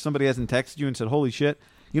world in which somebody hasn't texted you and said, holy shit.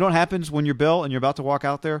 You know what happens when you're Bill and you're about to walk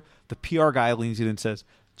out there? The PR guy leans in and says,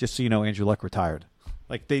 just so you know, Andrew Luck retired.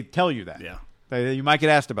 Like, they tell you that. Yeah. You might get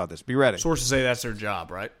asked about this. Be ready. Sources say that's their job,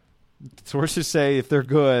 right? Sources say if they're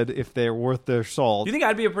good, if they're worth their salt. Do you think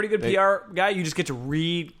I'd be a pretty good PR guy? You just get to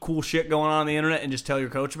read cool shit going on the internet and just tell your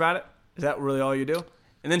coach about it? Is that really all you do?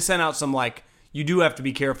 And then send out some, like, you do have to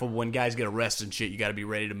be careful when guys get arrested and shit. You got to be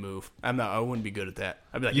ready to move. I wouldn't be good at that.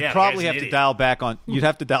 I'd be like, you'd probably have to dial back on. You'd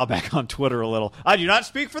have to dial back on Twitter a little. I do not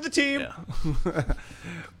speak for the team. Yeah.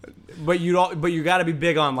 But you got to be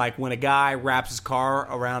big on like when a guy wraps his car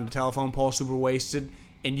around a telephone pole super wasted,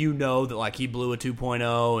 and you know that like he blew a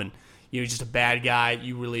 2.0 and he's just a bad guy.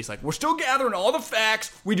 You release like we're still gathering all the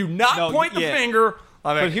facts. We do not point the finger.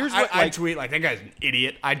 But here's what I'd tweet like that guy's an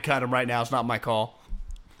idiot. I'd cut him right now. It's not my call.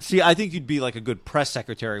 See, I think you'd be like a good press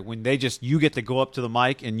secretary when you get to go up to the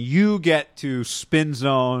mic and you get to spin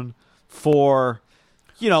zone for,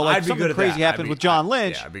 like something crazy happened with John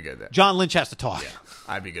Lynch. Yeah, I'd be good at that. John Lynch has to talk. Yeah,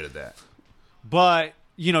 I'd be good at that. But,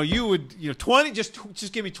 you would, 20,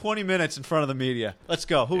 just give me 20 minutes in front of the media. Let's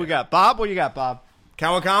go. Who we got? Bob? What do you got, Bob?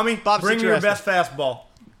 Kawakami, Bob, bring me your best fastball.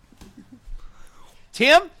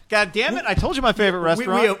 Tim? God damn it. I told you my favorite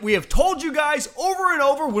restaurant. We have told you guys over and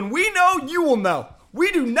over, when we know, you will know. We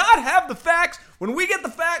do not have the facts. When we get the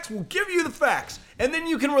facts, we'll give you the facts. And then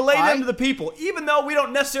you can relay them to the people. Even though we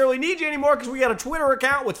don't necessarily need you anymore because we got a Twitter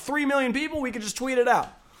account with 3 million people, we can just tweet it out.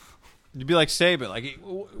 You'd be like Saban. Like,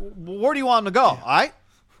 where do you want him to go? All right?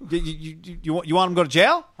 You want him to go to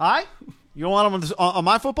jail? All right? You don't want him on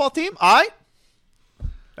my football team? All right?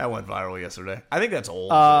 That went viral yesterday. I think that's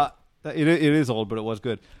old. It is old, but it was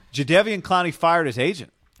good. Jadeveon Clowney fired his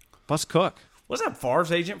agent. Bus Cook. Wasn't that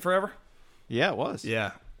Favre's agent forever? Yeah, it was.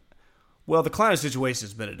 Yeah. Well, the Clowney situation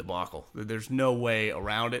has been a debacle. There's no way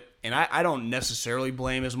around it. And I don't necessarily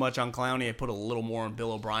blame as much on Clowney. I put a little more on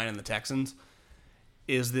Bill O'Brien and the Texans.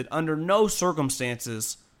 Is that under no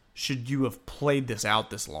circumstances should you have played this out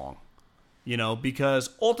this long?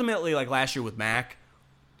 Because ultimately, like last year with Mac,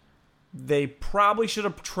 they probably should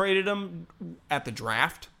have traded him at the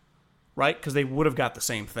draft, right? Because they would have got the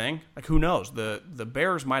same thing. Like, who knows? The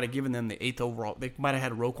Bears might have given them the 8th overall. They might have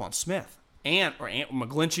had Roquan Smith or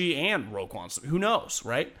McGlinchey and Roquan Smith. Who knows,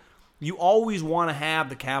 right? You always want to have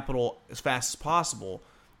the capital as fast as possible.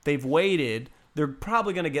 They've waited. They're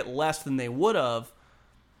probably going to get less than they would have.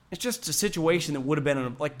 It's just a situation that would have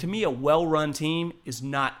been, to me, a well-run team is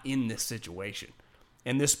not in this situation.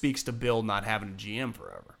 And this speaks to Bill not having a GM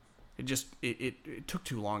forever. It took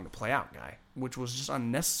too long to play out, guy, which was just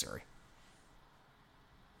unnecessary.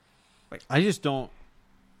 I don't.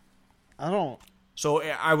 So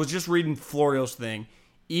I was just reading Florio's thing.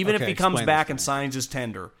 Even if he comes back and signs his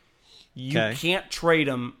tender, you can't trade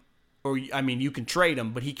him, you can trade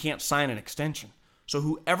him, but he can't sign an extension. So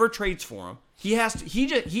whoever trades for him, he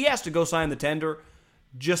has to go sign the tender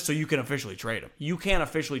just so you can officially trade him. You can't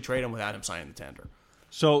officially trade him without him signing the tender.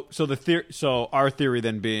 So our theory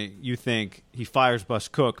then being, you think he fires Bus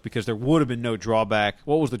Cook because there would have been no drawback.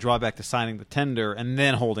 What was the drawback to signing the tender and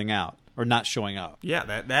then holding out or not showing up?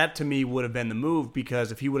 Yeah, that to me would have been the move,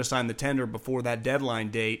 because if he would have signed the tender before that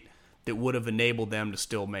deadline date, that would have enabled them to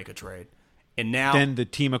still make a trade. And now, then the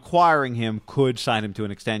team acquiring him could sign him to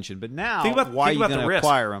an extension. But now, why are you going to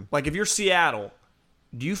acquire him? Like, if you're Seattle,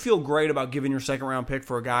 do you feel great about giving your second-round pick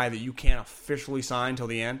for a guy that you can't officially sign till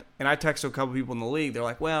the end? And I texted a couple people in the league. They're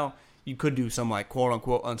like, well, you could do some,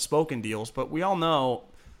 quote-unquote, unspoken deals. But we all know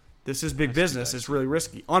this is big business. It's really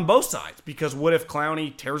risky on both sides. Because what if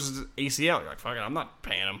Clowney tears his ACL? You're like, fuck it, I'm not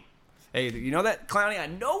paying him. Hey, you know that, Clowney? I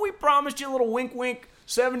know we promised you a little wink-wink,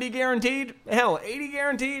 70 guaranteed. Hell, 80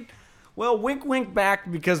 guaranteed. Well, wink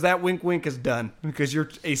back, because that wink is done because your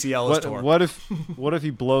ACL is torn. What if he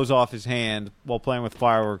blows off his hand while playing with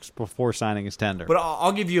fireworks before signing his tender? But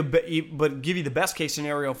I'll give you the best case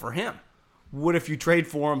scenario for him. What if you trade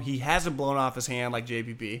for him? He hasn't blown off his hand like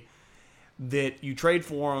JPP. That you trade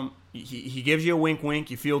for him, he gives you a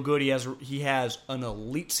wink. You feel good. He has an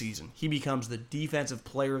elite season. He becomes the defensive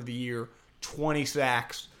player of the year, 20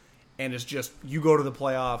 sacks, and it's just you go to the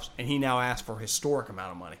playoffs, and he now asks for a historic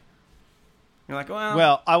amount of money. You're like,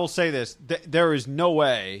 well, I will say this. There is no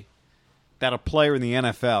way that a player in the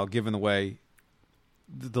NFL, given the way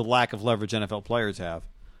the lack of leverage NFL players have,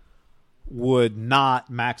 would not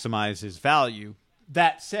maximize his value.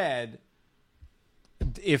 That said,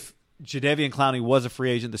 if Jadeveon Clowney was a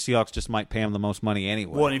free agent, the Seahawks just might pay him the most money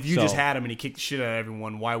anyway. Well, and if you just had him and he kicked the shit out of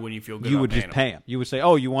everyone, why wouldn't you feel good about You would just him? pay him. You would say,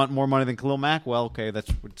 oh, you want more money than Khalil Mack? Well, okay, that's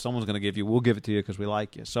what someone's going to give you. We'll give it to you because we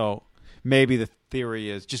like you. So maybe the theory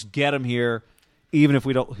is just get him here. Even if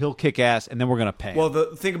we don't, he'll kick ass, and then we're going to pay him.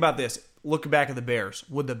 Well, think about this. Look back at the Bears.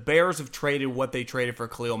 Would the Bears have traded what they traded for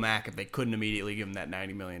Khalil Mack if they couldn't immediately give him that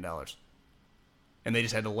 $90 million? And they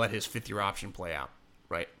just had to let his fifth-year option play out,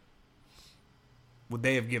 right? Would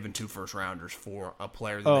they have given 2 first-rounders for a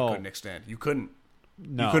player that they couldn't extend? You couldn't.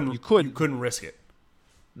 No, you couldn't. You couldn't risk it.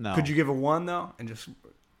 No. Could you give a 1, though? And just...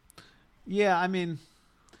 Yeah, I mean...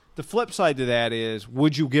 The flip side to that is,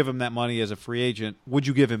 would you give him that money as a free agent? Would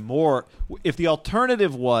you give him more? If the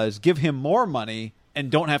alternative was give him more money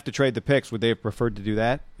and don't have to trade the picks, would they have preferred to do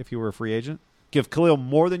that if you were a free agent? Give Khalil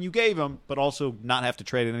more than you gave him, but also not have to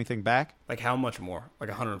trade anything back? Like how much more? Like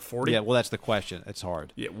 140? Yeah, well, that's the question. It's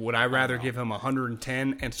hard. Yeah, would I rather give him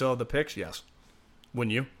 110 and still have the picks? Yes.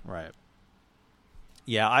 Wouldn't you? Right.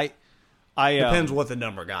 Yeah, I depends what the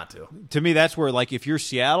number got to. To me, that's where, like, if you're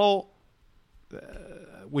Seattle...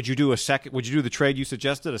 would you do the trade you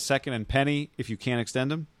suggested, a second and penny, if you can't extend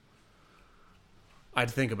him? I'd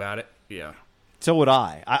think about it. Yeah. So would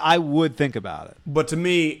I. I would think about it. But to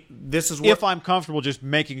me, this is what if I'm comfortable just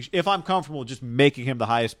making him the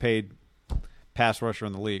highest paid pass rusher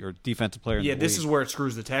in the league or defensive player in the league. Yeah, this is where it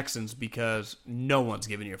screws the Texans because no one's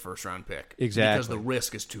giving you a first round pick. Exactly. Because the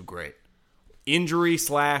risk is too great. Injury /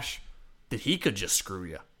 that he could just screw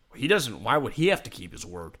you. He doesn't. Why would he have to keep his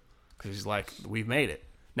word? Because he's like, we've made it.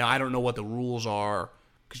 Now, I don't know what the rules are,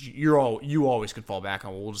 because you always could fall back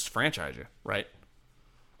on, well, we'll just franchise you, right?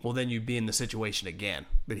 Well, then you'd be in the situation again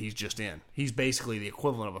that he's just in. He's basically the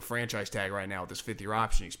equivalent of a franchise tag right now with his 5th-year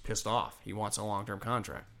option. He's pissed off. He wants a long-term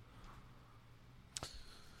contract.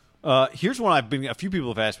 Here's one a few people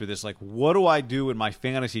have asked me this, like, what do I do in my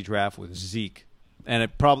fantasy draft with Zeke? And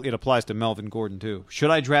it applies to Melvin Gordon, too.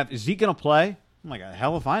 Should I draft? Is Zeke going to play? Oh, my God,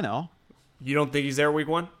 hell if I know. You don't think he's there week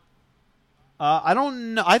 1? I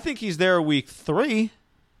don't know. I think he's there week 3.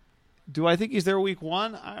 Do I think he's there week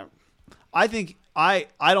one? I think I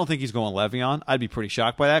don't think he's going Le'Veon. I'd be pretty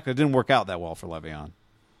shocked by that because it didn't work out that well for Le'Veon.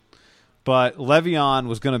 But Le'Veon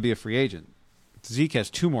was going to be a free agent. Zeke has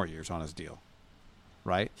 2 more years on his deal,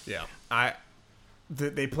 right? Yeah.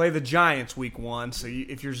 They play the Giants week 1, so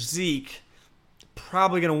if you're Zeke,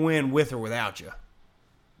 probably going to win with or without you.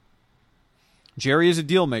 Jerry is a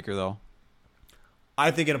deal maker, though.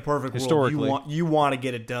 I think in a perfect world, you want to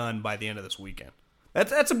get it done by the end of this weekend.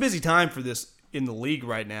 That's a busy time for this in the league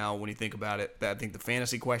right now when you think about it. I think the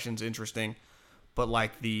fantasy question's interesting, but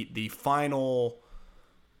like the finality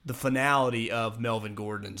of Melvin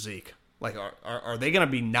Gordon and Zeke. Like, are they going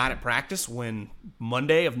to be not at practice when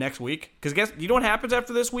Monday of next week? Because guess you know what happens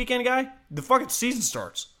after this weekend, guy? The fucking season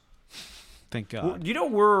starts. Thank God. You know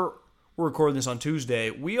we're recording this on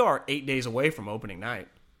Tuesday. We are 8 days away from opening night,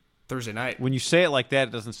 Thursday night. When you say it like that,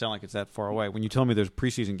 it doesn't sound like it's that far away. When you tell me there's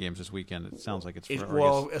preseason games this weekend, it sounds like it's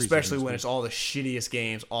especially when it's all the shittiest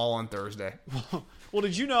games all on Thursday. Well,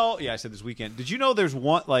 did you know? Yeah, I said this weekend. Did you know there's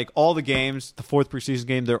one, like all the games, the 4th preseason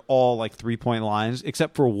game, they're all like 3-point lines,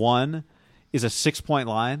 except for one is a 6-point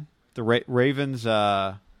line. The Ravens,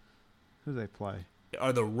 who do they play?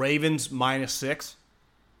 Are the Ravens -6?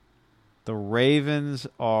 The Ravens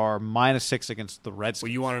are -6 against the Redskins.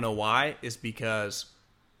 Well, you want to know why? It's because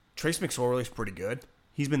Trace McSorley's pretty good.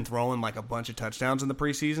 He's been throwing like a bunch of touchdowns in the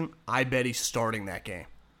preseason. I bet he's starting that game.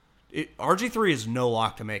 RG3 is no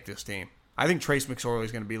lock to make this team. I think Trace McSorley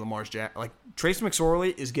is going to be Lamar's jack. Like Trace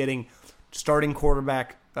McSorley is getting starting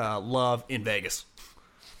quarterback love in Vegas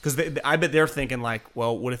because I bet they're thinking like,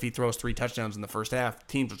 well, what if he throws 3 touchdowns in the first half?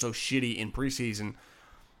 Teams are so shitty in preseason,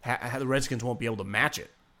 the Redskins won't be able to match it.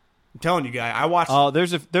 I'm telling you, guy. I watched. Oh,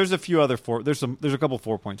 there's a few other there's a couple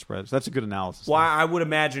 4-point spreads. That's a good analysis. Well, I would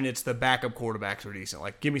imagine it's the backup quarterbacks are decent.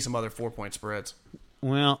 Like, give me some other 4-point spreads.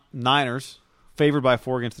 Well, Niners favored by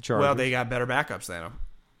 4 against the Chargers. Well, they got better backups than them.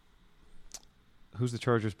 Who's the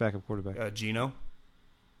Chargers' backup quarterback? Geno.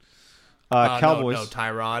 Cowboys. No,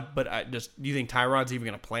 Tyrod. But do you think Tyrod's even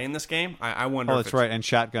going to play in this game? I wonder. Oh, that's right. And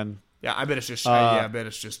shotgun. Yeah, I bet it's just. I bet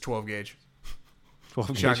it's just 12 gauge.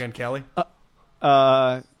 12 shotgun Kelly.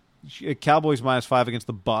 Cowboys -5 against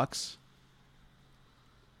the Bucks.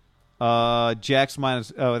 Jacks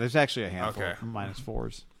minus. Oh, there's actually a handful of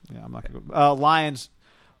 -4s. Yeah, I'm not gonna go. Lions.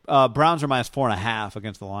 Browns are -4.5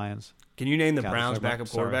 against the Lions. Can you name the Browns' backup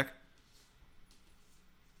quarterback?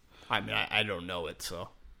 I mean, I don't know it. So,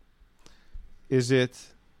 is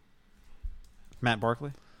it Matt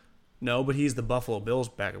Barkley? No, but he's the Buffalo Bills'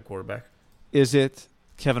 backup quarterback. Is it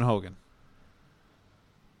Kevin Hogan?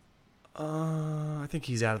 I think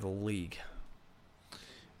he's out of the league.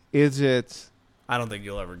 Is it? I don't think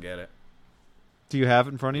you'll ever get it. Do you have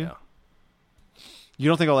it in front of you? No. You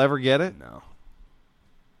don't think I'll ever get it? No.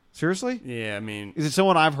 Seriously? Yeah, I mean, is it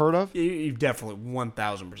someone I've heard of? You've definitely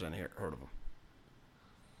 1,000% heard of him.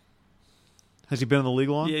 Has he been in the league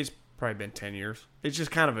long? Yeah, he's probably been 10 years. It's just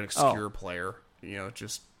kind of an obscure player. You know,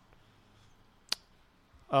 just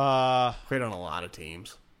played on a lot of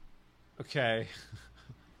teams. Okay.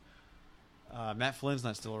 Matt Flynn's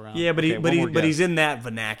not still around. Yeah, but he's in that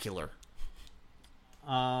vernacular.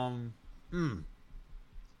 Who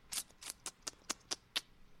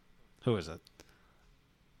is it?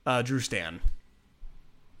 Drew Stanton.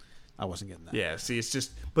 I wasn't getting that. Yeah, see, it's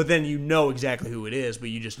just, but then you know exactly who it is, but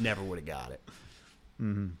you just never would have got it.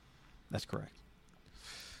 Mm-hmm. That's correct.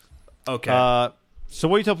 Okay. So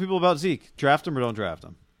what do you tell people about Zeke? Draft him or don't draft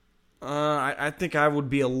him? I think I would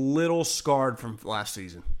be a little scarred from last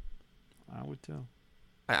season. I would too.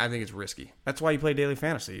 I think it's risky. That's why you play daily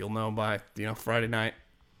fantasy. You'll know by Friday night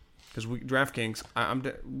because DraftKings.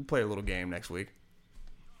 We'll play a little game next week.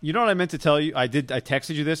 You know what I meant to tell you? I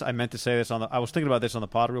texted you this. I meant to say this I was thinking about this on the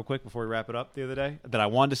pod real quick before we wrap it up the other day. That I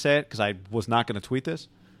wanted to say it because I was not going to tweet this.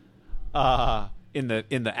 In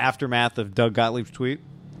the aftermath of Doug Gottlieb's tweet,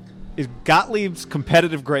 is Gottlieb's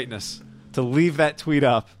competitive greatness to leave that tweet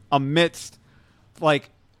up amidst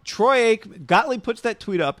Gottlieb puts that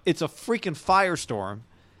tweet up. It's a freaking firestorm.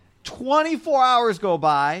 24 hours go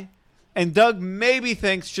by, and Doug maybe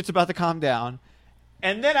thinks shit's about to calm down.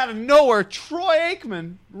 And then out of nowhere, Troy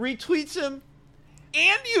Aikman retweets him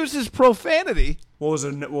and uses profanity. What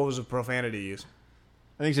was a profanity use?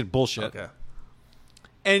 I think he said bullshit. Okay.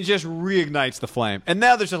 And just reignites the flame. And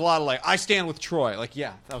now there's a lot of I stand with Troy.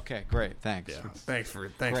 Yeah, okay, great, thanks. Yeah, thanks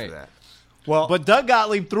for that. Well, but Doug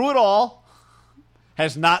Gottlieb, through it all,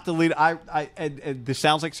 has not deleted. This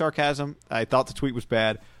sounds like sarcasm. I thought the tweet was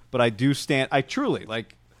bad, but I do stand. I truly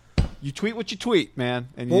You tweet what you tweet, man.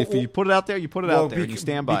 And if you put it out there, you put it out there, and you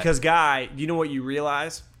stand by it. Because, Guy, you know what you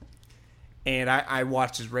realize? And I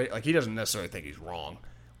watched his he doesn't necessarily think he's wrong.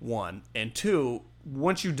 one. And two,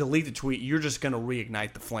 once you delete the tweet, you're just going to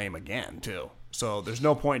reignite the flame again, too. So there's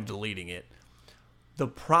no point in deleting it. The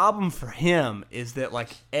problem for him is that, like,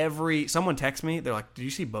 someone texts me, they're like, did you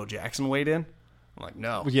see Bo Jackson weighed in? I'm like,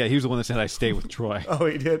 no. Yeah, he was the one that said I stay with Troy. Oh,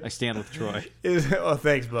 he did? I stand with Troy. Oh,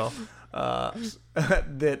 thanks, Bo.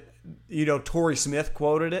 That, Torrey Smith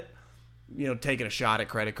quoted it, taking a shot at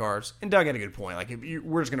credit cards. And Doug had a good point. Like,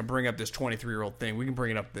 we're just going to bring up this 23-year-old thing. We can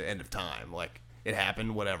bring it up at the end of time. Like, it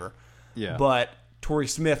happened, whatever. Yeah. But Torrey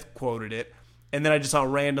Smith quoted it. And then I just saw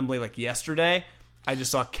randomly, like yesterday, I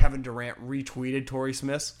just saw Kevin Durant retweeted Torrey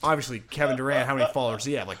Smith. Obviously, Kevin Durant, how many followers does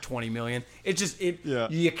he have? Like 20 million?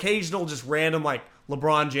 The occasional just random, like,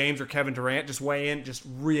 LeBron James or Kevin Durant just weigh in, just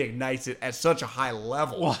reignites it at such a high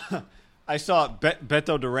level. Well, I saw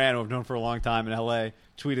Beto Duran, who I've known for a long time in L.A.,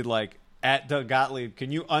 tweeted, like, at Doug Gottlieb,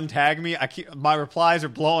 can you untag me? My replies are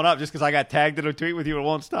blowing up just because I got tagged in a tweet with you. It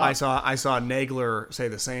won't stop. I saw Nagler say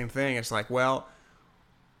the same thing. It's like, well,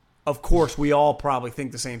 of course, we all probably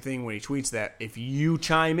think the same thing when he tweets that. If you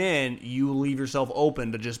chime in, you leave yourself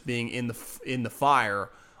open to just being in the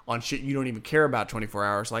fire on shit you don't even care about 24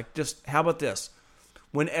 hours. Like, just how about this?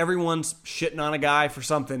 When everyone's shitting on a guy for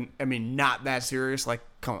something, not that serious, like,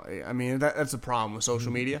 come on, that's the problem with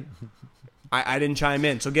social media. I didn't chime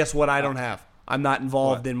in, so guess what I don't have? I'm not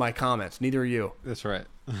involved in my comments. Neither are you. That's right.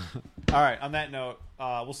 All right, on that note,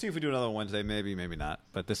 we'll see if we do another Wednesday. Maybe not.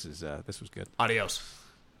 But this was good. Adios.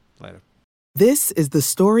 Later. This is the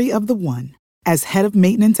story of the one. As head of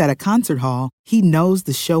maintenance at a concert hall, he knows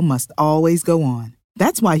the show must always go on.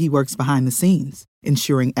 That's why he works behind the scenes,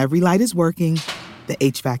 ensuring every light is working, the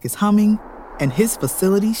HVAC is humming, and his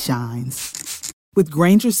facility shines. With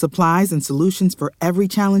Grainger's supplies and solutions for every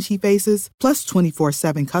challenge he faces, plus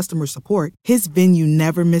 24/7 customer support, his venue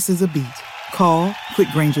never misses a beat. Call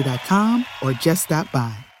quickgrainger.com or just stop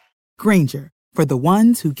by. Grainger, for the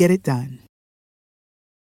ones who get it done.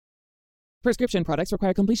 Prescription products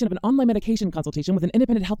require completion of an online medication consultation with an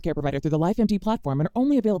independent healthcare provider through the LifeMD platform and are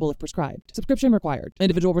only available if prescribed. Subscription required.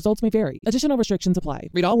 Individual results may vary. Additional restrictions apply.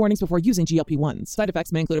 Read all warnings before using GLP-1s. Side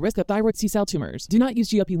effects may include a risk of thyroid C-cell tumors. Do not use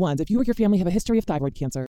GLP-1s if you or your family have a history of thyroid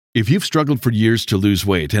cancer. If you've struggled for years to lose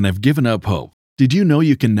weight and have given up hope, did you know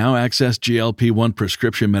you can now access GLP-1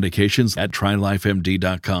 prescription medications at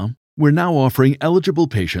TryLifeMD.com? We're now offering eligible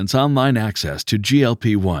patients online access to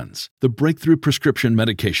GLP-1s, the breakthrough prescription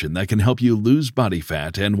medication that can help you lose body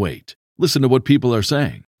fat and weight. Listen to what people are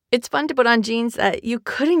saying. It's fun to put on jeans that you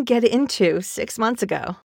couldn't get into 6 months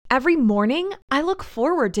ago. Every morning, I look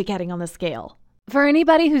forward to getting on the scale. For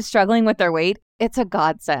anybody who's struggling with their weight, it's a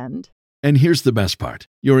godsend. And here's the best part.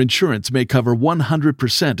 Your insurance may cover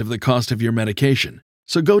 100% of the cost of your medication.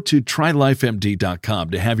 So go to TryLifeMD.com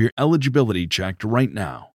to have your eligibility checked right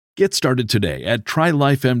now. Get started today at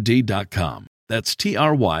TryLifeMD.com. That's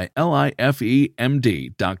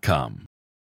TryLifeMD.com.